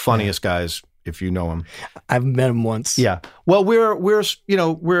 funniest guys if you know him. I've met him once. Yeah. Well,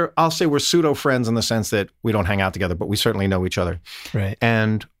 I'll say we're pseudo friends in the sense that we don't hang out together, but we certainly know each other. Right.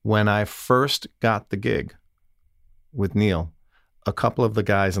 And when I first got the gig with Neil, a couple of the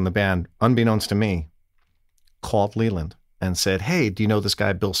guys in the band, unbeknownst to me, called Leland and said, "Hey, do you know this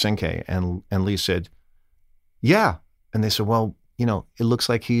guy, Bill Cinque?" And Lee said, "Yeah." And they said, "Well, it looks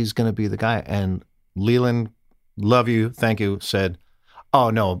like he's going to be the guy." And Leland, love you, thank you, said, "Oh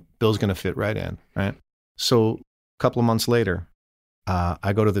no, Bill's going to fit right in." Right. So a couple of months later,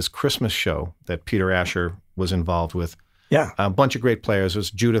 I go to this Christmas show that Peter Asher was involved with. Yeah. A bunch of great players.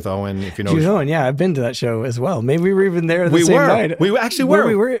 There's Judith Owen, if you know. Judith Owen, yeah. I've been to that show as well. Maybe we were even there the same night. We actually were.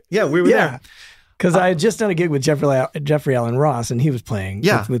 We were. Yeah, we were there. Because I had just done a gig with Jeffrey Allen Ross, and he was playing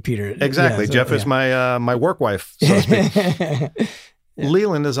with Peter. Exactly. Yeah, Jeff is my work wife, so to speak.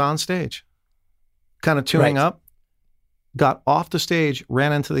 Leland is on stage, kind of tuning up, got off the stage,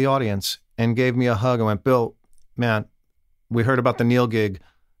 ran into the audience, and gave me a hug and went, "Bill, man, we heard about the Neil gig.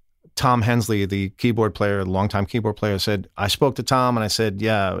 Tom Hensley, the keyboard player, longtime keyboard player, said, I spoke to Tom and I said,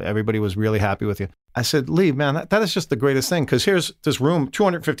 yeah, everybody was really happy with you." I said, "Lee, man, that is just the greatest thing, because here's this room,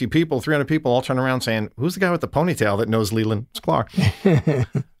 250 people, 300 people all turn around saying, who's the guy with the ponytail that knows Leland Sklar?"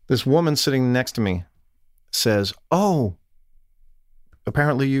 This woman sitting next to me says, "Oh,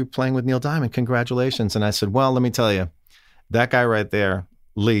 apparently you're playing with Neil Diamond. Congratulations." And I said, "Well, let me tell you, that guy right there,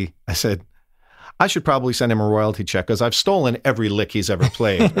 Lee," I said, "I should probably send him a royalty check because I've stolen every lick he's ever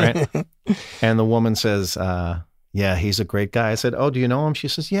played." Right. And the woman says, "Yeah, he's a great guy." I said, "Oh, do you know him?" She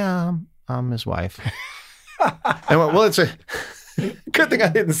says, "Yeah, I'm his wife." I went, "Well, it's a good thing I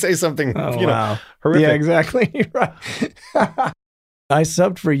didn't say something, wow. horrific." Yeah, exactly. Right. I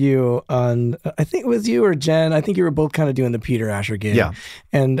subbed for you on, I think it was you or Jen. I think you were both kind of doing the Peter Asher gig. Yeah.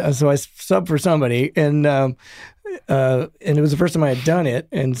 And so I subbed for somebody, and it was the first time I had done it.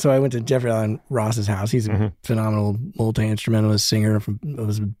 And so I went to Jeffrey Allen Ross's house. He's a phenomenal multi-instrumentalist singer from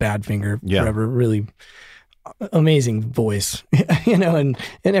was Badfinger forever. Really amazing voice, and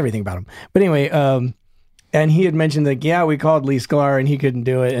everything about him. But anyway, and he had mentioned that, yeah, we called Lee Sklar and he couldn't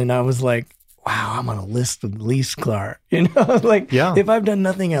do it. And I was like, wow, I'm on a list with Lee Sklar. If I've done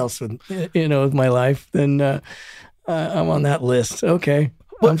nothing else with my life, then I'm on that list. Okay.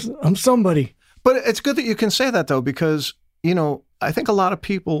 I'm somebody. But it's good that you can say that, though, because, I think a lot of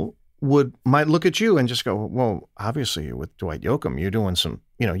people might look at you and just go, well, obviously you're with Dwight Yoakam. You're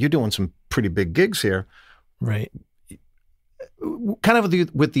doing some pretty big gigs here. Right. Kind of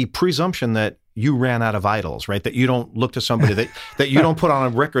with the presumption that you ran out of idols, right? That you don't look to somebody that you don't put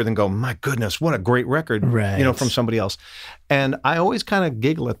on a record and go, my goodness, what a great record, right. From somebody else. And I always kind of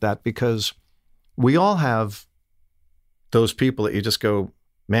giggle at that, because we all have those people that you just go,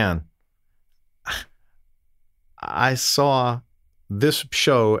 man, I saw this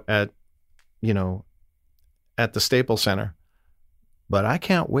show at the Staples Center, but I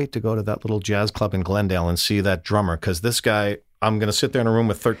can't wait to go to that little jazz club in Glendale and see that drummer, because this guy, I'm going to sit there in a room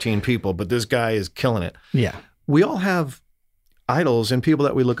with 13 people, but this guy is killing it. Yeah. We all have idols and people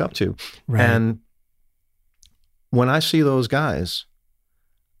that we look up to. Right. And when I see those guys,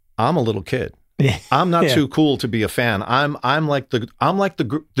 I'm a little kid. I'm not too cool to be a fan. I'm like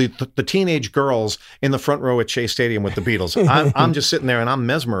the teenage girls in the front row at Chase Stadium with the Beatles. I'm just sitting there and I'm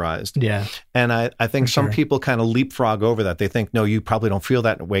mesmerized. Yeah. And I think some people kind of leapfrog over that. They think, no, you probably don't feel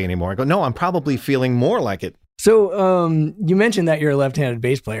that way anymore. I go, no, I'm probably feeling more like it. So you mentioned that you're a left-handed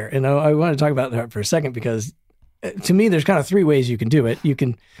bass player, and I want to talk about that for a second, because to me, there's kind of three ways you can do it. You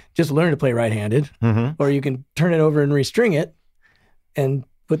can just learn to play right-handed, or you can turn it over and restring it and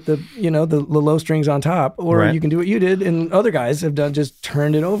put the low strings on top, or you can do what you did and other guys have done, just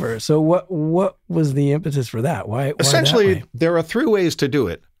turned it over. So what was the impetus for that? Why Essentially, there are three ways to do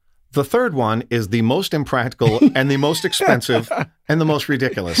it. The third one is the most impractical and the most expensive and the most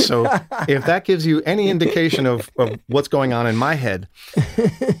ridiculous. So if that gives you any indication of what's going on in my head,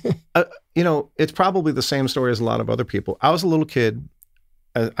 it's probably the same story as a lot of other people. I was a little kid.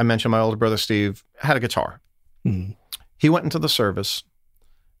 I mentioned my older brother, Steve, had a guitar. Mm. He went into the service,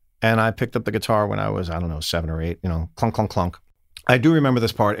 and I picked up the guitar when I was, 7 or 8, clunk, clunk, clunk. I do remember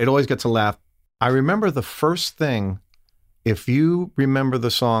this part. It always gets a laugh. I remember the first thing. If you remember the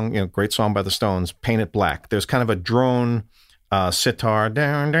song, great song by the Stones, Paint It Black, there's kind of a drone sitar,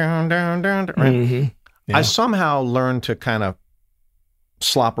 down, down, down, down, right? Mm-hmm. Yeah. I somehow learned to kind of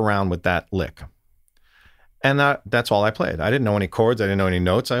slop around with that lick. And that's all I played. I didn't know any chords. I didn't know any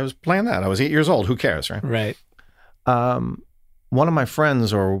notes. I was playing that. I was 8 years old. Who cares, right? Right. One of my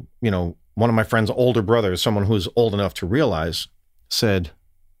friends, or, one of my friend's older brothers, someone who's old enough to realize, said,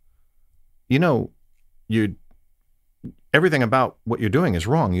 everything about what you're doing is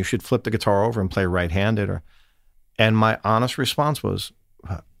wrong. You should flip the guitar over and play right-handed. And my honest response was,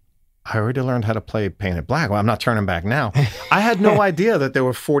 I already learned how to play Painted Black. Well, I'm not turning back now. I had no idea that there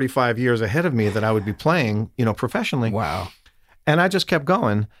were 45 years ahead of me that I would be playing, professionally. Wow. And I just kept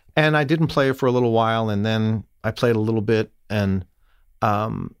going. And I didn't play it for a little while. And then I played a little bit. And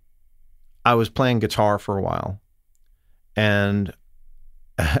I was playing guitar for a while. And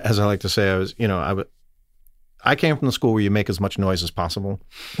as I like to say, I came from the school where you make as much noise as possible.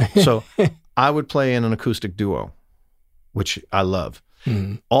 So I would play in an acoustic duo, which I love.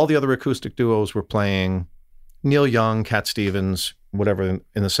 Mm-hmm. All the other acoustic duos were playing Neil Young, Cat Stevens, whatever in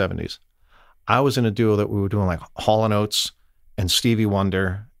the 70s. I was in a duo that we were doing like Hall & Oates and Stevie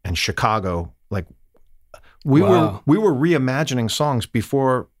Wonder and Chicago. Like we were reimagining songs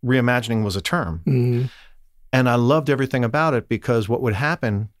before reimagining was a term. Mm-hmm. And I loved everything about it because what would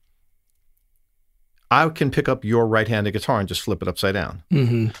happen, I can pick up your right-handed guitar and just flip it upside down.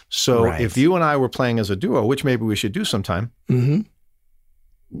 Mm-hmm. So if you and I were playing as a duo, which maybe we should do sometime, mm-hmm.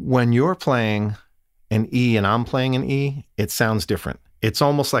 when you're playing an E and I'm playing an E, it sounds different. It's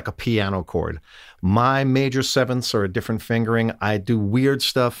almost like a piano chord. My major sevenths are a different fingering. I do weird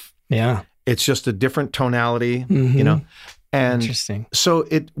stuff. Yeah. It's just a different tonality, mm-hmm. And interesting. So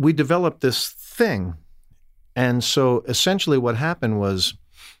we developed this thing. And so essentially what happened was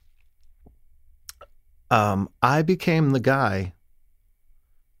I became the guy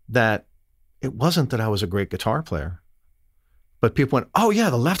that it wasn't that I was a great guitar player, but people went, oh yeah,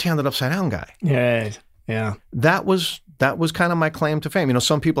 the left-handed upside down guy. Yeah. Yeah. That was kind of my claim to fame.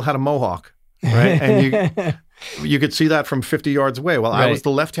 Some people had a mohawk, right? And you could see that from 50 yards away. Well, right. I was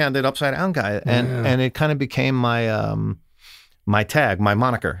the left-handed upside down guy. And it kind of became my, my tag, my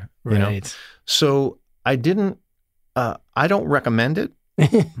moniker, right. So I don't recommend it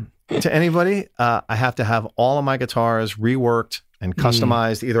to anybody. I have to have all of my guitars reworked and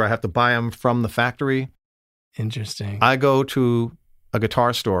customized. Either I have to buy them from the factory. Interesting. I go to a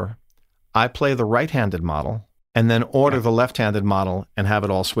guitar store, I play the right-handed model, and then order the left-handed model and have it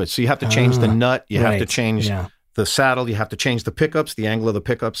all switched. So you have to change the nut, you have to change the saddle, you have to change the pickups, the angle of the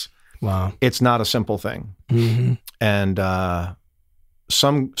pickups. Wow. It's not a simple thing. Mm-hmm. And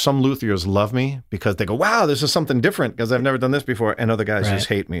some luthiers love me because they go, wow, this is something different because I've never done this before. And other guys just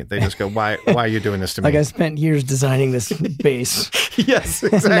hate me. They just go, why are you doing this to me? Like I spent years designing this bass. Yes,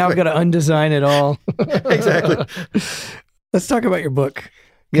 exactly. Now I've got to undesign it all. Exactly. Let's talk about your book.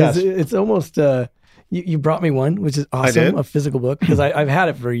 Yes. It's almost, you brought me one, which is awesome, a physical book, because I've had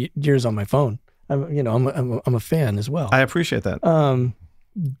it for years on my phone. I'm a fan as well. I appreciate that.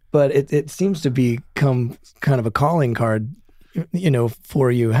 But it seems to become kind of a calling card, for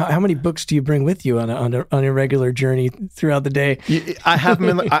you. How many books do you bring with you on a regular journey throughout the day? I have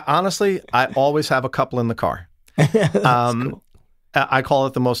them honestly, I always have a couple in the car. Cool. I call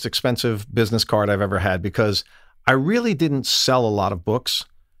it the most expensive business card I've ever had because I really didn't sell a lot of books,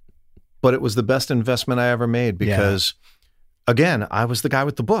 but it was the best investment I ever made because, again, I was the guy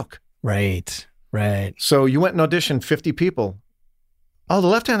with the book. Right. So you went and auditioned 50 people. Oh, the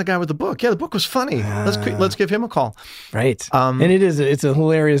left-handed guy with the book. Yeah, the book was funny. Let's give him a call. Right. And it's a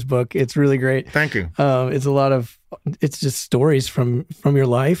hilarious book. It's really great. Thank you. It's just stories from your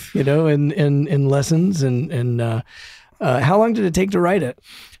life, and lessons. And how long did it take to write it?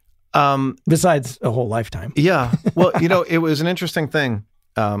 Besides a whole lifetime. Yeah. Well, it was an interesting thing.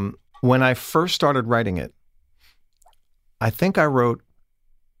 When I first started writing it, I think it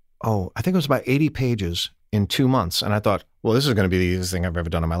was about 80 pages in 2 months. And I thought, well, this is going to be the easiest thing I've ever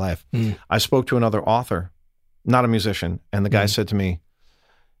done in my life. Mm. I spoke to another author, not a musician. And the guy said to me,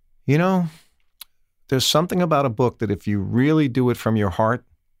 there's something about a book that if you really do it from your heart,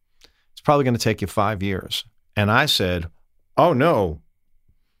 it's probably going to take you 5 years. And I said, oh, no,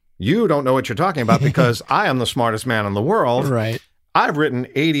 you don't know what you're talking about because I am the smartest man in the world. Right. I've written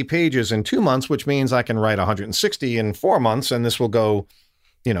 80 pages in 2 months, which means I can write 160 in 4 months. And this will go,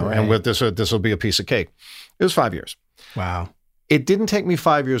 and with this will be a piece of cake. It was 5 years. Wow. It didn't take me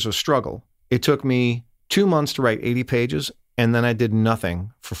 5 years of struggle. It took me 2 months to write 80 pages. And then I did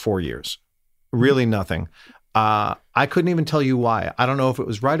nothing for 4 years. Really nothing. I couldn't even tell you why. I don't know if it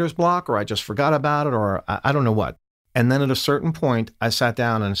was writer's block or I just forgot about it or I don't know what. And then at a certain point, I sat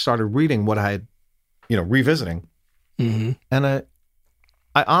down and started reading what I had, revisiting. Mm-hmm. And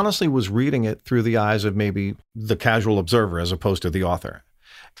I honestly was reading it through the eyes of maybe the casual observer as opposed to the author.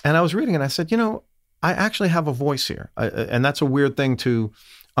 And I was reading it and I said, I actually have a voice here. And that's a weird thing to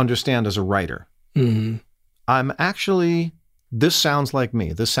understand as a writer. Mm-hmm. This sounds like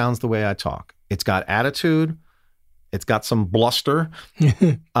me. This sounds the way I talk. It's got attitude. It's got some bluster.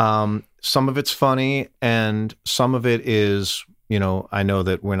 some of it's funny, and some of it is, I know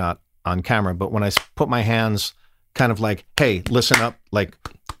that we're not on camera, but when I put my hands kind of like, hey, listen up, like,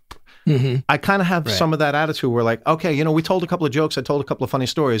 I kind of have some of that attitude where like, okay, we told a couple of jokes. I told a couple of funny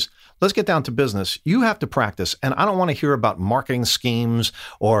stories. Let's get down to business. You have to practice. And I don't want to hear about marketing schemes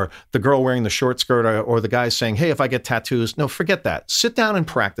or the girl wearing the short skirt or the guy saying, hey, if I get tattoos. No, forget that. Sit down and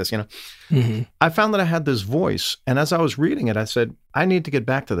practice. I found that I had this voice. And as I was reading it, I said, I need to get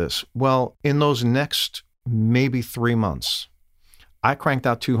back to this. Well, in those next maybe 3 months, I cranked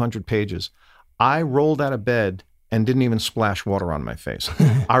out 200 pages. I rolled out of bed and didn't even splash water on my face.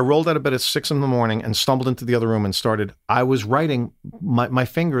 I rolled out of bed at 6 a.m. and stumbled into the other room and started. I was writing. My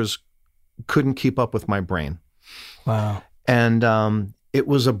fingers couldn't keep up with my brain. Wow. And it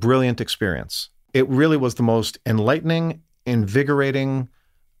was a brilliant experience. It really was the most enlightening, invigorating,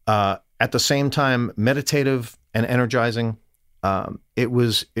 at the same time, meditative and energizing.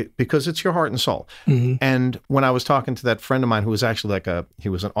 Because it's your heart and soul. And when I was talking to that friend of mine who was actually he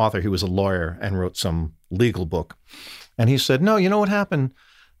was an author, he was a lawyer and wrote some legal book. And he said, no, you know what happened?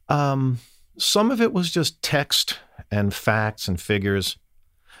 Some of it was just text and facts and figures.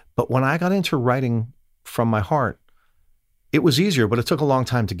 But when I got into writing from my heart, it was easier, but it took a long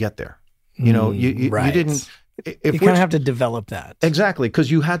time to get there. You didn't. You kind of have to develop that. Exactly. Because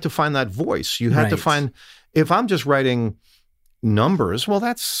you had to find that voice. You had to find, if I'm just writing numbers, well,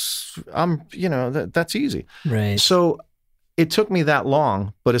 that's easy. Right. So it took me that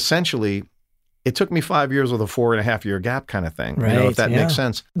long, but essentially it took me 5 years with a 4.5-year gap kind of thing. Right. If that makes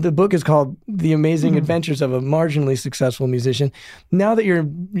sense. The book is called The Amazing Adventures of a Marginally Successful Musician. Now that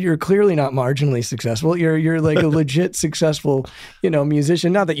you're clearly not marginally successful, you're like a legit successful,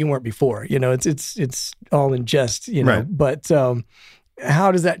 musician. Not that you weren't before, it's all in jest, Right. But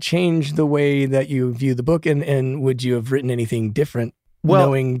how does that change the way that you view the book? And would you have written anything different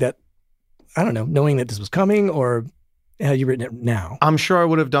knowing that this was coming, or had you written it now? I'm sure I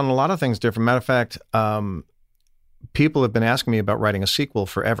would have done a lot of things different. Matter of fact, people have been asking me about writing a sequel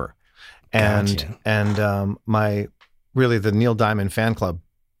forever. And the Neil Diamond fan club,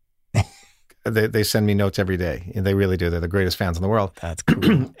 they send me notes every day. And they really do. They're the greatest fans in the world. That's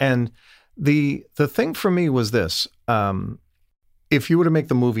cool. And the thing for me was this. If you were to make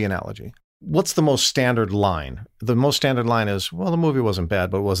the movie analogy, what's the most standard line? The most standard line is, well, the movie wasn't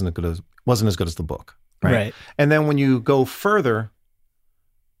bad, but it wasn't as good as the book. Right. And then when you go further,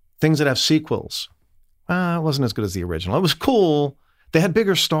 things that have sequels, it wasn't as good as the original. It was cool. They had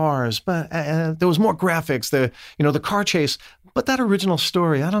bigger stars, but there was more graphics. The car chase, but that original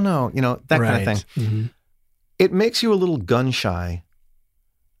story, I don't know, that kind of thing. Mm-hmm. It makes you a little gun shy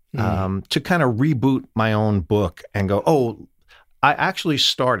to kind of reboot my own book and go, oh, I actually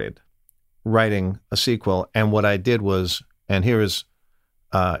started writing a sequel, and what I did was, and here is,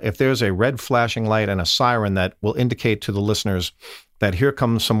 if there's a red flashing light and a siren that will indicate to the listeners that here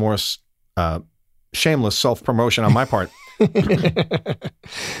comes some more shameless self-promotion on my part.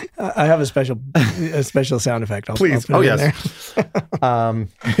 I have a special sound effect. Please. I'll put it in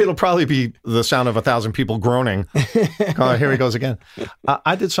yes. It'll probably be the sound of 1,000 people groaning. Here he goes again.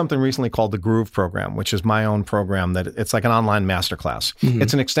 I did something recently called the Groove Program, which is my own program that it's like an online masterclass. Mm-hmm.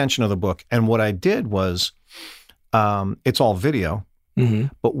 It's an extension of the book. And what I did was, it's all video. Mm-hmm.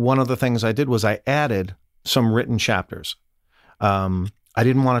 But one of the things I did was I added some written chapters. I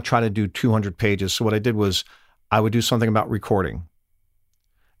didn't want to try to do 200 pages. So what I did was I would do something about recording.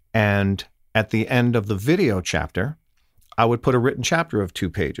 And at the end of the video chapter, I would put a written chapter of 2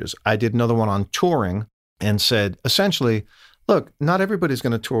 pages. I did another one on touring and said, essentially, look, not everybody's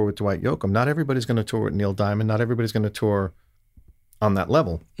going to tour with Dwight Yoakam. Not everybody's going to tour with Neil Diamond. Not everybody's going to tour on that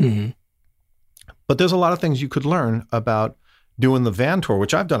level. Mm-hmm. But there's a lot of things you could learn about doing the van tour,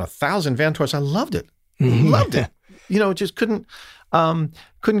 which I've done 1,000 van tours. I loved it. Mm-hmm. Loved it. Just couldn't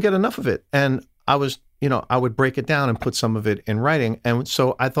get enough of it. And I was, I would break it down and put some of it in writing. And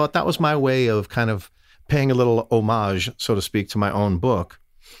so I thought that was my way of kind of paying a little homage, so to speak, to my own book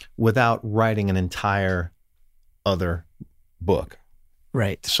without writing an entire other book.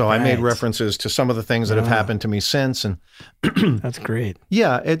 Right. So I made references to some of the things that have happened to me since. And that's great.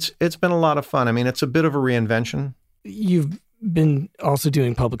 Yeah, it's been a lot of fun. I mean, it's a bit of a reinvention. You've been also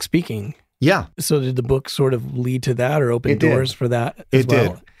doing public speaking. Yeah. So did the book sort of lead to that or open doors for that as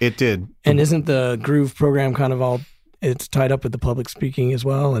well? It did. And isn't the Groove program kind of it's tied up with the public speaking as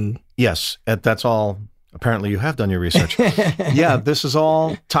well? And yes, that's all. Apparently you have done your research. Yeah, this is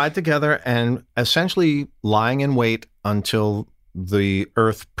all tied together and essentially lying in wait until the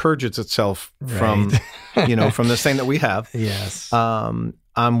earth purges itself from this thing that we have. Yes. I'm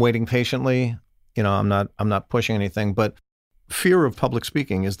waiting patiently. I'm not pushing anything, but fear of public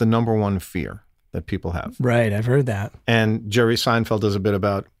speaking is the number one fear that people have. Right. I've heard that. And Jerry Seinfeld does a bit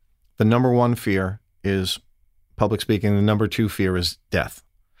about the number one fear is public speaking. The number two fear is death.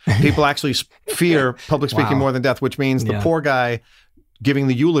 People actually fear public speaking more than death, which means the poor guy giving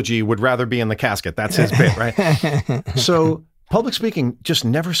the eulogy would rather be in the casket. That's his bit, right? So public speaking just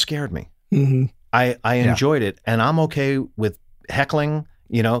never scared me. Mm-hmm. I enjoyed it, and I'm okay with heckling,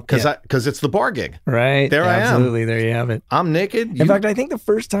 because it's the bar gig. Right. There I am. Absolutely. There you have it. I'm naked. In fact, I think the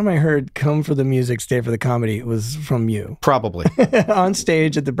first time I heard "Come for the Music, Stay for the Comedy" was from you. Probably. On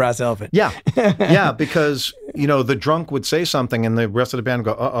stage at the Brass Elephant. Yeah. Yeah, because, the drunk would say something and the rest of the band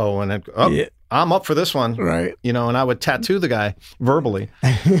would go, uh-oh, and I'd go, I'm up for this one. Right. And I would tattoo the guy verbally.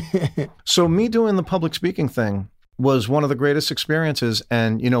 So me doing the public speaking thing was one of the greatest experiences.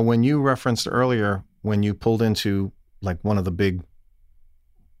 And, when you referenced earlier, when you pulled into like one of the big,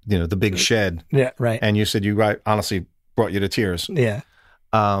 the big shed. Yeah, right. And you said honestly brought you to tears. Yeah.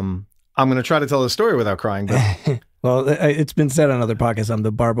 I'm going to try to tell the story without crying, but... Well, it's been said on other podcasts, I'm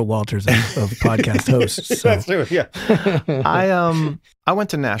the Barbara Walters of podcast hosts. So. That's true, yeah. I went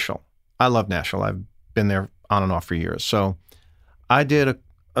to Nashville. I love Nashville. I've been there on and off for years. So I did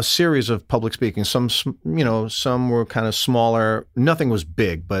a series of public speaking. Some were kind of smaller. Nothing was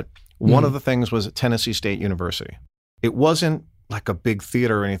big, but one of the things was at Tennessee State University. It wasn't like a big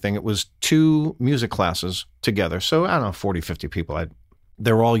theater or anything. It was 2 music classes together. So I don't know, 40, 50 people.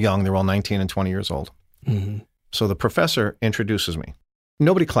 They're all young. They're all 19 and 20 years old. Mm-hmm. So the professor introduces me.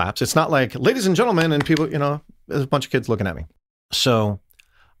 Nobody claps. It's not like, ladies and gentlemen, and people, there's a bunch of kids looking at me. So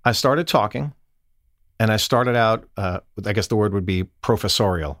I started talking, and I started out, I guess the word would be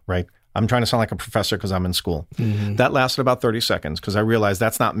professorial, right? I'm trying to sound like a professor because I'm in school. Mm-hmm. That lasted about 30 seconds because I realized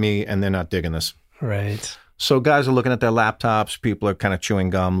that's not me and they're not digging this. Right. So guys are looking at their laptops. People are kind of chewing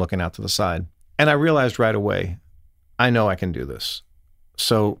gum, looking out to the side. And I realized right away, I know I can do this.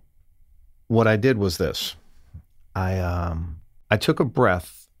 So what I did was this. I took a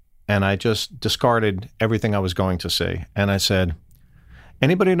breath and I just discarded everything I was going to say. And I said,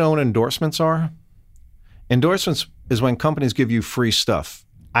 anybody know what endorsements are? Endorsements is when companies give you free stuff.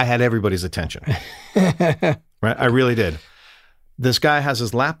 I had everybody's attention. Right? I really did. This guy has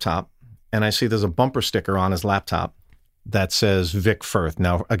his laptop and I see there's a bumper sticker on his laptop that says Vic Firth.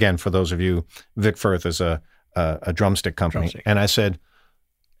 Now, again, for those of you, Vic Firth is a drumstick company. And I said,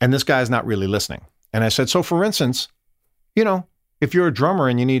 and this guy's not really listening. And I said, so for instance, if you're a drummer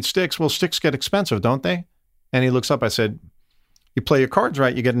and you need sticks, well, sticks get expensive, don't they? And he looks up. I said, you play your cards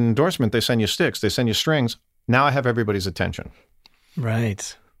right, you get an endorsement. They send you sticks. They send you strings. Now I have everybody's attention.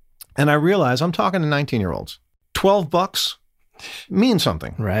 Right. And I realize I'm talking to 19-year-olds. $12 means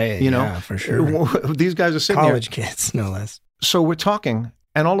something. Right. Yeah, for sure. These guys are sitting College kids, no less. So we're talking,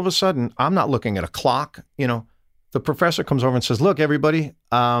 and all of a sudden, I'm not looking at a clock. The professor comes over and says, look, everybody,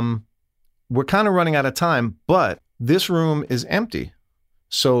 we're kind of running out of time, but this room is empty.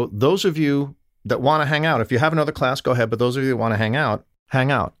 So those of you that want to hang out, if you have another class, go ahead. But those of you that want to hang out,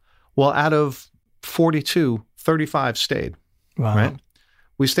 hang out. Well, out of 42, 35 stayed. Wow. Right?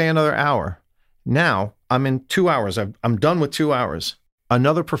 We stay another hour. Now I'm in 2 hours. I'm done with 2 hours.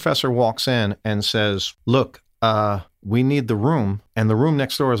 Another professor walks in and says, look, we need the room. And the room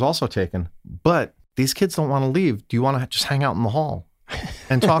next door is also taken. But these kids don't want to leave. Do you want to just hang out in the hall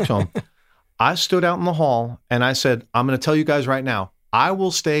and talk to them? I stood out in the hall and I said, I'm going to tell you guys right now, I will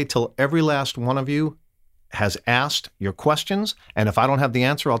stay till every last one of you has asked your questions. And if I don't have the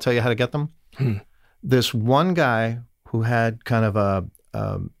answer, I'll tell you how to get them. This one guy who had kind of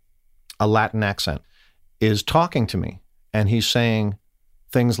a Latin accent is talking to me. And he's saying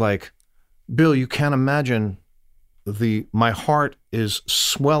things like, Bill, you can't imagine my heart is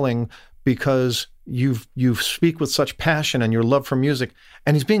swelling because you speak with such passion and your love for music.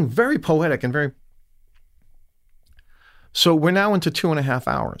 And he's being very poetic and very... So we're now into 2.5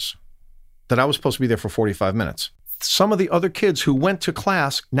 hours that I was supposed to be there for 45 minutes. Some of the other kids who went to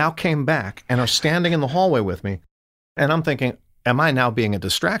class now came back and are standing in the hallway with me. And I'm thinking, am I now being a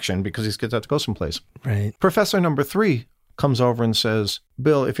distraction because these kids have to go someplace? Right. Professor number 3 comes over and says,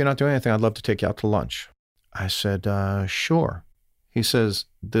 Bill, if you're not doing anything, I'd love to take you out to lunch. I said, sure. He says,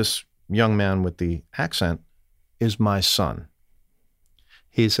 this young man with the accent is my son.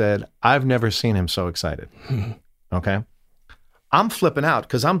 He said, I've never seen him so excited. Okay. I'm flipping out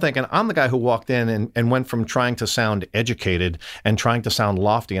because I'm thinking I'm the guy who walked in and went from trying to sound educated and trying to sound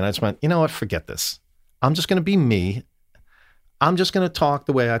lofty. And I just went, you know what? Forget this. I'm just going to be me. I'm just going to talk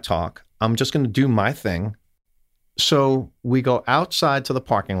the way I talk. I'm just going to do my thing. So we go outside to the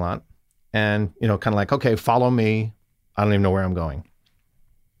parking lot and, kind of like, okay, follow me. I don't even know where I'm going.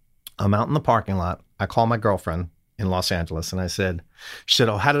 I'm out in the parking lot. I call my girlfriend in Los Angeles. And she said,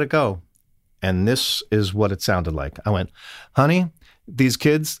 oh, how did it go? And this is what it sounded like. I went, honey, these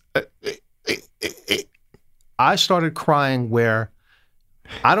kids, I started crying where,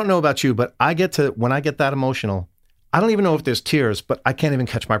 I don't know about you, but when I get that emotional, I don't even know if there's tears, but I can't even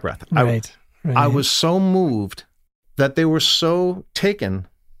catch my breath. Right. I was so moved that they were so taken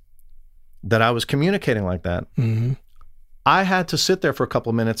that I was communicating like that. Mm-hmm. I had to sit there for a couple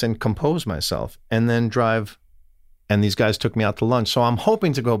of minutes and compose myself and then drive. And these guys took me out to lunch. So I'm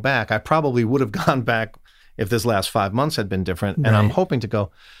hoping to go back. I probably would have gone back if this last 5 months had been different. And I'm hoping to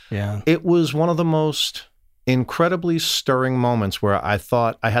go. Yeah. It was one of the most incredibly stirring moments where I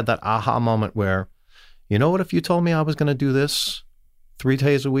thought I had that aha moment where, you know what, if you told me I was going to do this 3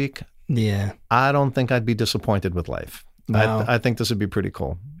 days a week, yeah, I don't think I'd be disappointed with life. Wow. I think this would be pretty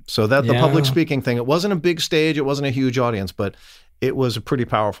cool. So the public speaking thing, it wasn't a big stage. It wasn't a huge audience, but it was a pretty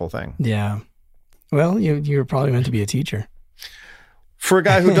powerful thing. Yeah. Well, you're probably meant to be a teacher. For a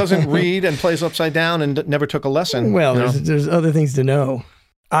guy who doesn't read and plays upside down and never took a lesson. Well, there's other things to know.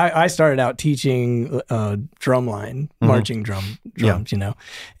 I started out teaching drumline, marching drums,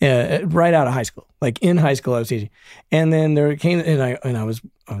 right out of high school. Like in high school, I was teaching, and then I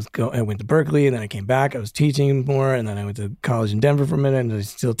went to Berkeley, and then I came back. I was teaching more, and then I went to college in Denver for a minute, and I was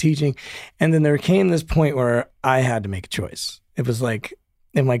still teaching. And then there came this point where I had to make a choice. It was like,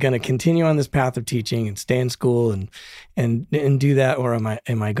 am I going to continue on this path of teaching and stay in school and do that, or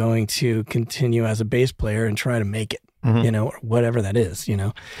am I going to continue as a bass player and try to make it? Or whatever that is,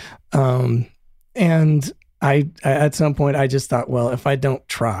 and I at some point I just thought, well, if I don't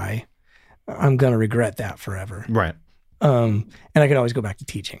try, I'm going to regret that forever. Right. And I could always go back to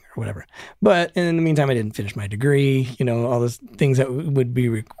teaching or whatever. But in the meantime, I didn't finish my degree, all those things that would be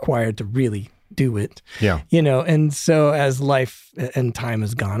required to really do it. Yeah. And so as life and time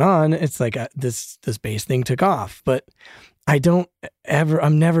has gone on, it's like this bass thing took off, but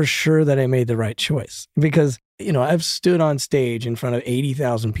I'm never sure that I made the right choice because, I've stood on stage in front of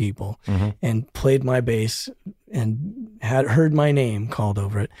 80,000 people and played my bass and had heard my name called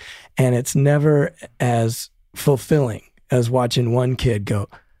over it. And it's never as fulfilling as watching one kid go,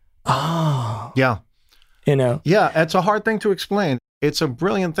 oh. Yeah. Yeah, it's a hard thing to explain. It's a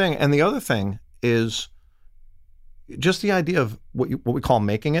brilliant thing. And the other thing is just the idea of what we call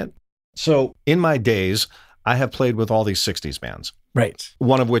making it. So in my days, I have played with all these 60s bands. Right.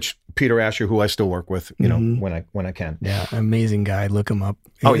 One of which, Peter Asher, who I still work with, when I can. Yeah, amazing guy. Look him up.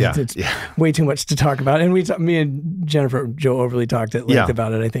 Oh, yeah. It's way too much to talk about. And me and Jennifer, Joe Overly talked at length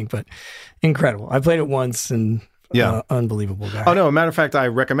about it, I think, but incredible. I played it once and unbelievable guy. Oh, no, a matter of fact, I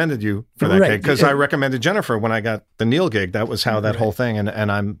recommended you for that gig because I recommended Jennifer when I got the Neil gig. That was how that whole thing,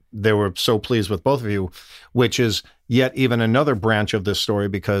 and they were so pleased with both of you, which is yet even another branch of this story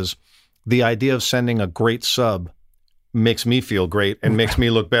because the idea of sending a great sub makes me feel great and makes me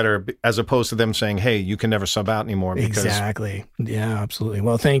look better as opposed to them saying, hey, you can never sub out anymore. Because... Exactly. Yeah, absolutely.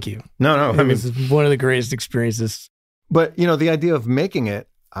 Well, thank you. No. It was one of the greatest experiences. But, the idea of making it,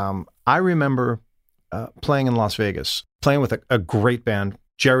 I remember playing in Las Vegas, playing with a great band.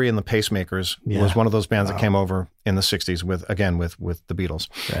 Jerry and the Pacemakers was one of those bands that came over in the 60s with the Beatles.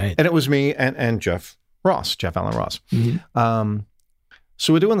 Right. And it was me and Jeff Allen Ross. Mm-hmm.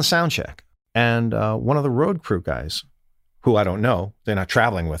 So we're doing the sound check. And one of the road crew guys, who I don't know, they're not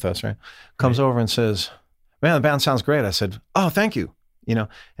traveling with us, right? Comes over and says, man, the band sounds great. I said, oh, thank you. And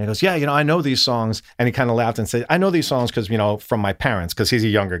he goes, yeah, I know these songs. And he kind of laughed and said, I know these songs because, from my parents, because he's a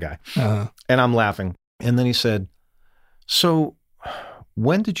younger guy. Uh-huh. And I'm laughing. And then he said, so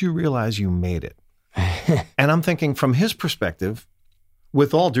when did you realize you made it? And I'm thinking from his perspective,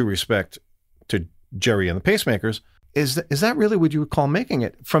 with all due respect to Jerry and the Pacemakers, is that really what you would call making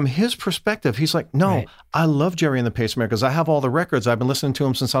it? From his perspective, he's like, no, I love Jerry and the Pacemakers. I have all the records. I've been listening to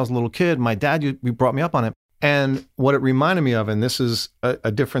them since I was a little kid. My dad, you brought me up on it. And what it reminded me of, and this is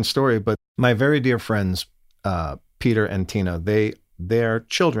a different story, but my very dear friends, Peter and Tina, their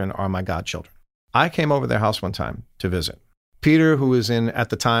children are my godchildren. I came over their house one time to visit. Peter, who was at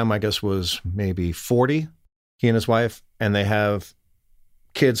the time, I guess was maybe 40, he and his wife, and they have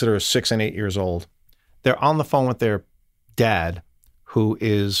kids that are 6 and 8 years old. They're on the phone with their dad, who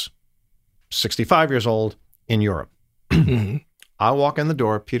is 65 years old in Europe. I walk in the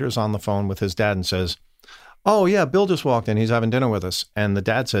door. Peter's on the phone with his dad and says, oh, yeah, Bill just walked in. He's having dinner with us. And the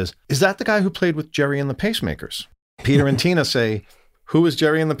dad says, is that the guy who played with Jerry and the Pacemakers? Peter and Tina say, who is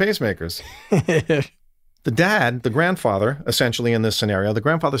Jerry and the Pacemakers? The dad, the grandfather, essentially in this scenario, the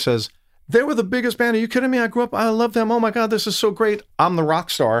grandfather says, they were the biggest band. Are you kidding me? I love them. Oh, my God, this is so great. I'm the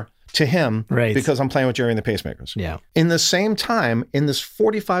rock star to him because I'm playing with Jerry and the Pacemakers. Yeah. In the same time, in this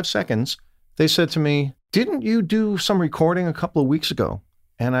 45 seconds, they said to me, didn't you do some recording a couple of weeks ago?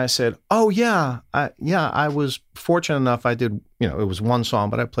 And I said, oh, yeah. I was fortunate enough. I did, it was one song,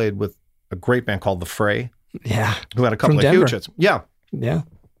 but I played with a great band called The Fray. Yeah. Who had a couple From of Denver. huge hits. Yeah. Yeah.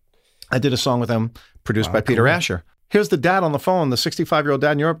 I did a song with them produced by Peter Asher. Here's the dad on the phone, the 65-year-old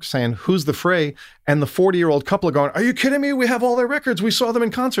dad in Europe saying, who's The Fray? And the 40-year-old couple are going, are you kidding me? We have all their records. We saw them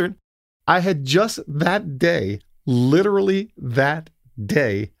in concert. I had just that day, literally that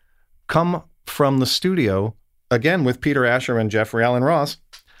day, come from the studio, again with Peter Asher and Jeffrey Allen Ross.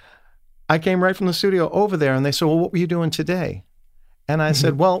 I came right from the studio over there, and they said, well, what were you doing today? And I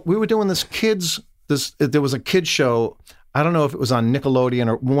said, well, we were doing there was a kids show. I don't know if it was on Nickelodeon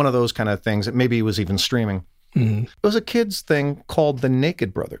or one of those kind of things. Maybe it was even streaming. Mm-hmm. It was a kids thing called The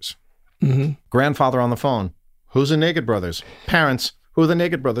Naked Brothers. Mm-hmm. Grandfather on the phone. Who's the Naked Brothers? Parents. Who are the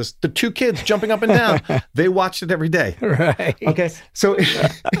Naked Brothers? The two kids jumping up and down. They watched it every day. Right. Okay. So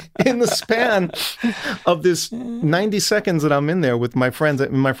in the span of this 90 seconds that I'm in there with my friends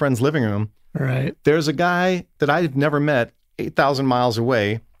in my friend's living room, right, there's a guy that I've never met 8,000 miles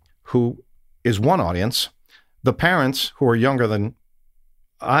away who is one audience. The parents, who are younger than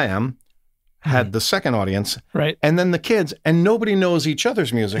I am, had the second audience. Right. And then the kids, and nobody knows each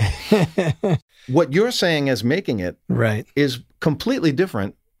other's music. What you're saying as making it right is completely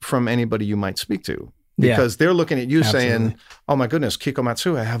different from anybody you might speak to. Because they're looking at you saying, oh my goodness, Kiko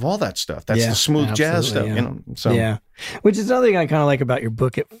Matsui, I have all that stuff. That's the smooth jazz stuff. Yeah. So yeah. Which is another thing I kind of like about your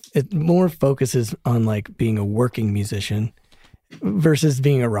book. It more focuses on like being a working musician versus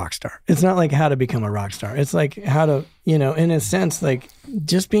being a rock star. It's not like how to become a rock star. It's like how to, in a sense, like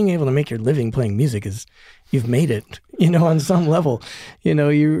just being able to make your living playing music is, you've made it, on some level.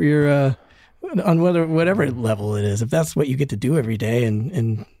 You're on whatever level it is. If that's what you get to do every day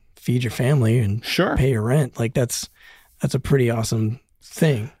and feed your family and pay your rent, like that's a pretty awesome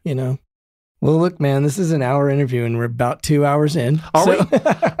thing, Well, look, man, this is an hour interview and we're about 2 hours in. Are we?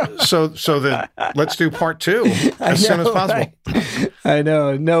 So let's do part 2 as soon as possible. Right? I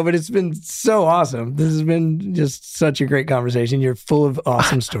know. No, but it's been so awesome. This has been just such a great conversation. You're full of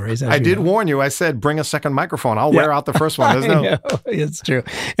awesome stories. I did warn you. I said, bring a second microphone. I'll wear out the first one. I know. It's true.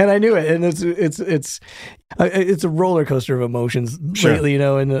 And I knew it. And it's a roller coaster of emotions lately,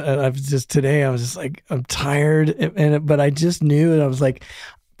 and today I was just like, I'm tired. But I just knew, and I was like,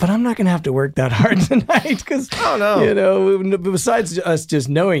 but I'm not going to have to work that hard tonight because, besides us just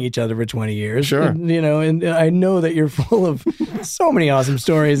knowing each other for 20 years, and I know that you're full of so many awesome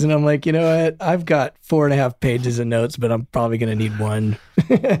stories. And I'm like, you know what? I've got 4.5 pages of notes, but I'm probably going to need one.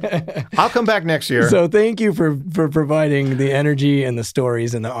 I'll come back next year. So thank you for providing the energy and the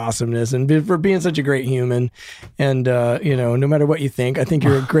stories and the awesomeness and for being such a great human. And, no matter what you think, I think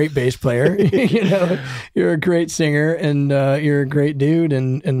you're a great bass player. You're a great singer and you're a great dude.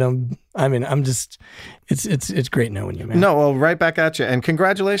 I'm just, it's great knowing you, man. No, well, right back at you. And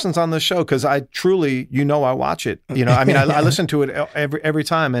congratulations on the show. Because I truly, I watch it, I listen to it every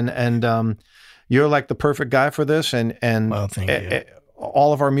time and you're like the perfect guy for this. And well, thank you.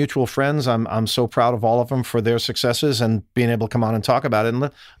 All of our mutual friends, I'm so proud of all of them for their successes and being able to come on and talk about it. And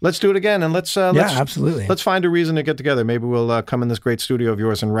let's do it again. And let's absolutely. Let's find a reason to get together. Maybe we'll come in this great studio of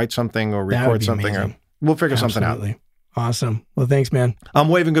yours and write something or record something, or we'll figure something out. Awesome. Well, thanks, man. I'm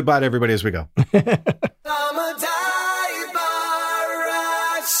waving goodbye to everybody as we go. I'm a dive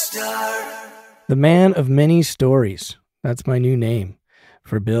rock star. The man of many stories. That's my new name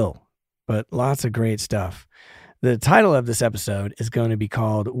for Bill, but lots of great stuff. The title of this episode is going to be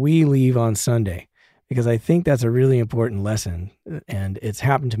called We Leave on Sunday, because I think that's a really important lesson, and it's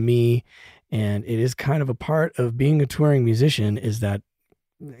happened to me, and it is kind of a part of being a touring musician, is that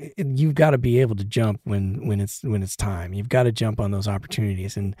you've got to be able to jump when it's time. You've got to jump on those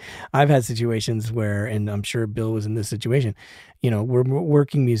opportunities. And I've had situations where, and I'm sure Bill was in this situation, we're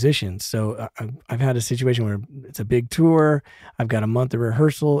working musicians. So I've had a situation where it's a big tour. I've got a month of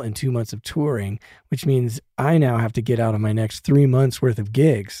rehearsal and 2 months of touring, which means I now have to get out of my next 3 months worth of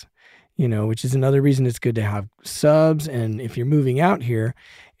gigs, which is another reason it's good to have subs. And if you're moving out here,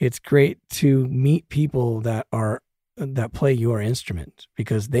 it's great to meet people that play your instrument,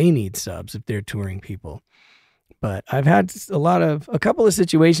 because they need subs if they're touring people. But I've had a couple of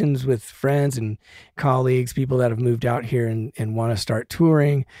situations with friends and colleagues, people that have moved out here and want to start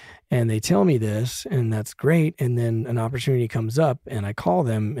touring, and they tell me this, and that's great. And then an opportunity comes up and I call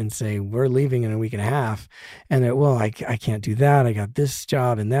them and say, we're leaving in a week and a half. And they're, well, I can't do that. I got this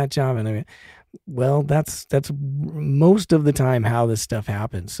job and that job. And well, that's most of the time how this stuff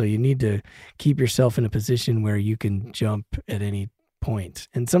happens. So you need to keep yourself in a position where you can jump at any point.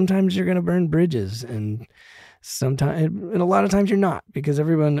 And sometimes you're going to burn bridges, and Sometimes, and a lot of times you're not, because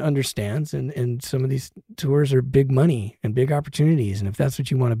everyone understands, and some of these tours are big money and big opportunities. And if that's what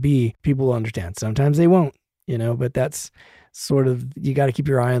you want to be, people will understand. Sometimes they won't, but that's sort of, you got to keep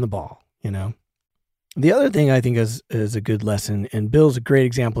your eye on the ball, The other thing I think is a good lesson, and Bill's a great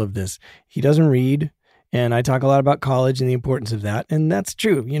example of this. He doesn't read, and I talk a lot about college and the importance of that. And that's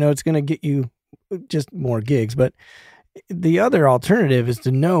true. It's going to get you just more gigs, but the other alternative is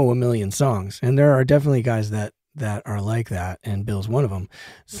to know a million songs. And there are definitely guys that are like that. And Bill's one of them.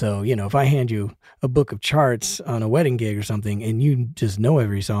 So, if I hand you a book of charts on a wedding gig or something, and you just know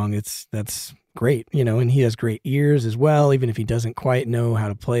every song, that's great, and he has great ears as well. Even if he doesn't quite know how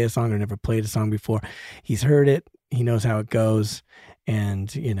to play a song or never played a song before, he's heard it. He knows how it goes. And,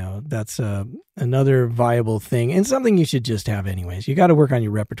 that's another viable thing, and something you should just have anyways. You got to work on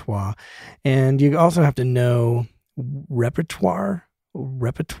your repertoire, and you also have to know repertoire.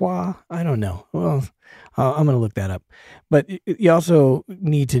 I don't know. Well, I'm going to look that up, but you also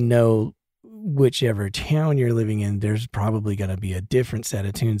need to know whichever town you're living in, there's probably going to be a different set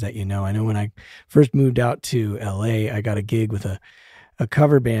of tunes that I know when I first moved out to LA, I got a gig with a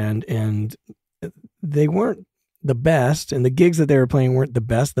cover band, and they weren't the best, and the gigs that they were playing weren't the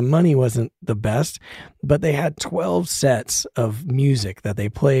best. The money wasn't the best, but they had 12 sets of music that they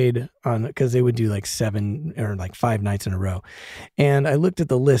played on, because they would do like 7 or like 5 nights in a row. And I looked at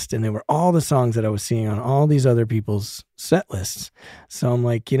the list, and they were all the songs that I was seeing on all these other people's set lists. So I'm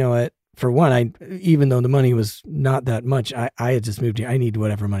like, you know what? For one, even though the money was not that much, I had just moved here. I need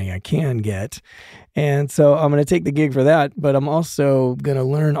whatever money I can get. And so I'm going to take the gig for that, but I'm also going to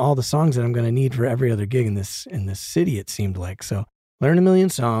learn all the songs that I'm going to need for every other gig in this city, it seemed like. So learn a million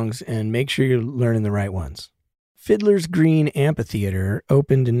songs and make sure you're learning the right ones. Fiddler's Green Amphitheater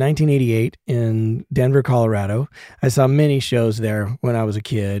opened in 1988 in Denver, Colorado. I saw many shows there when I was a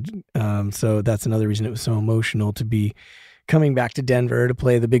kid. So that's another reason it was so emotional to be coming back to Denver to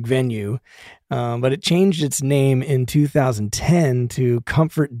play the big venue. But it changed its name in 2010 to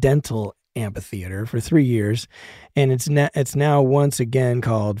Comfort Dental Amphitheater for 3 years. And it's now once again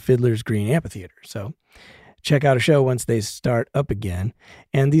called Fiddler's Green Amphitheater. So check out a show once they start up again.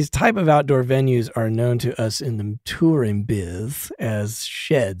 And these type of outdoor venues are known to us in the touring biz as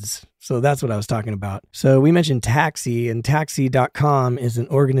sheds. So that's what I was talking about. So we mentioned Taxi, and Taxi.com is an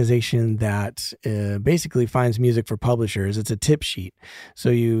organization that basically finds music for publishers. It's a tip sheet. So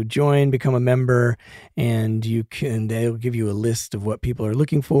you join, become a member, and they'll give you a list of what people are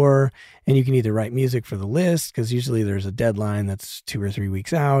looking for, and you can either write music for the list, because usually there's a deadline that's 2 or 3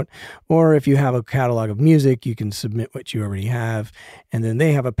 weeks out, or if you have a catalog of music, you can submit what you already have, and then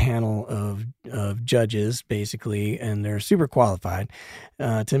they have a panel of judges, basically, and they're super qualified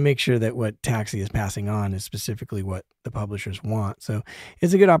to make sure that what Taxi is passing on is specifically what the publishers want. So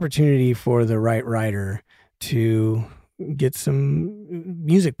it's a good opportunity for the right writer to get some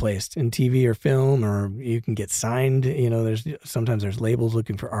music placed in TV or film, or you can get signed. Sometimes there's labels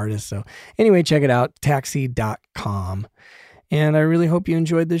looking for artists. So anyway, check it out, taxi.com. And I really hope you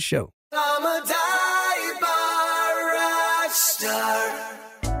enjoyed this show. I'm a dive bar rock star.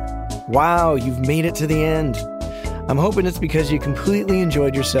 Wow, you've made it to the end. I'm hoping it's because you completely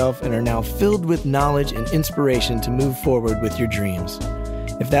enjoyed yourself and are now filled with knowledge and inspiration to move forward with your dreams.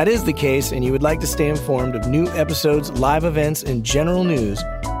 If that is the case and you would like to stay informed of new episodes, live events, and general news,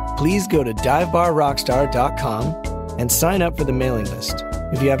 please go to divebarrockstar.com and sign up for the mailing list.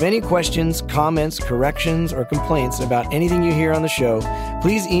 If you have any questions, comments, corrections, or complaints about anything you hear on the show,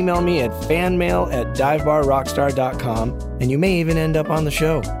 please email me at fanmail@divebarrockstar.com, and you may even end up on the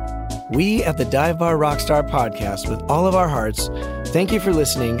show. We at the Dive Bar Rockstar podcast, with all of our hearts, thank you for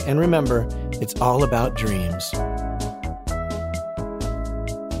listening, and remember, it's all about dreams.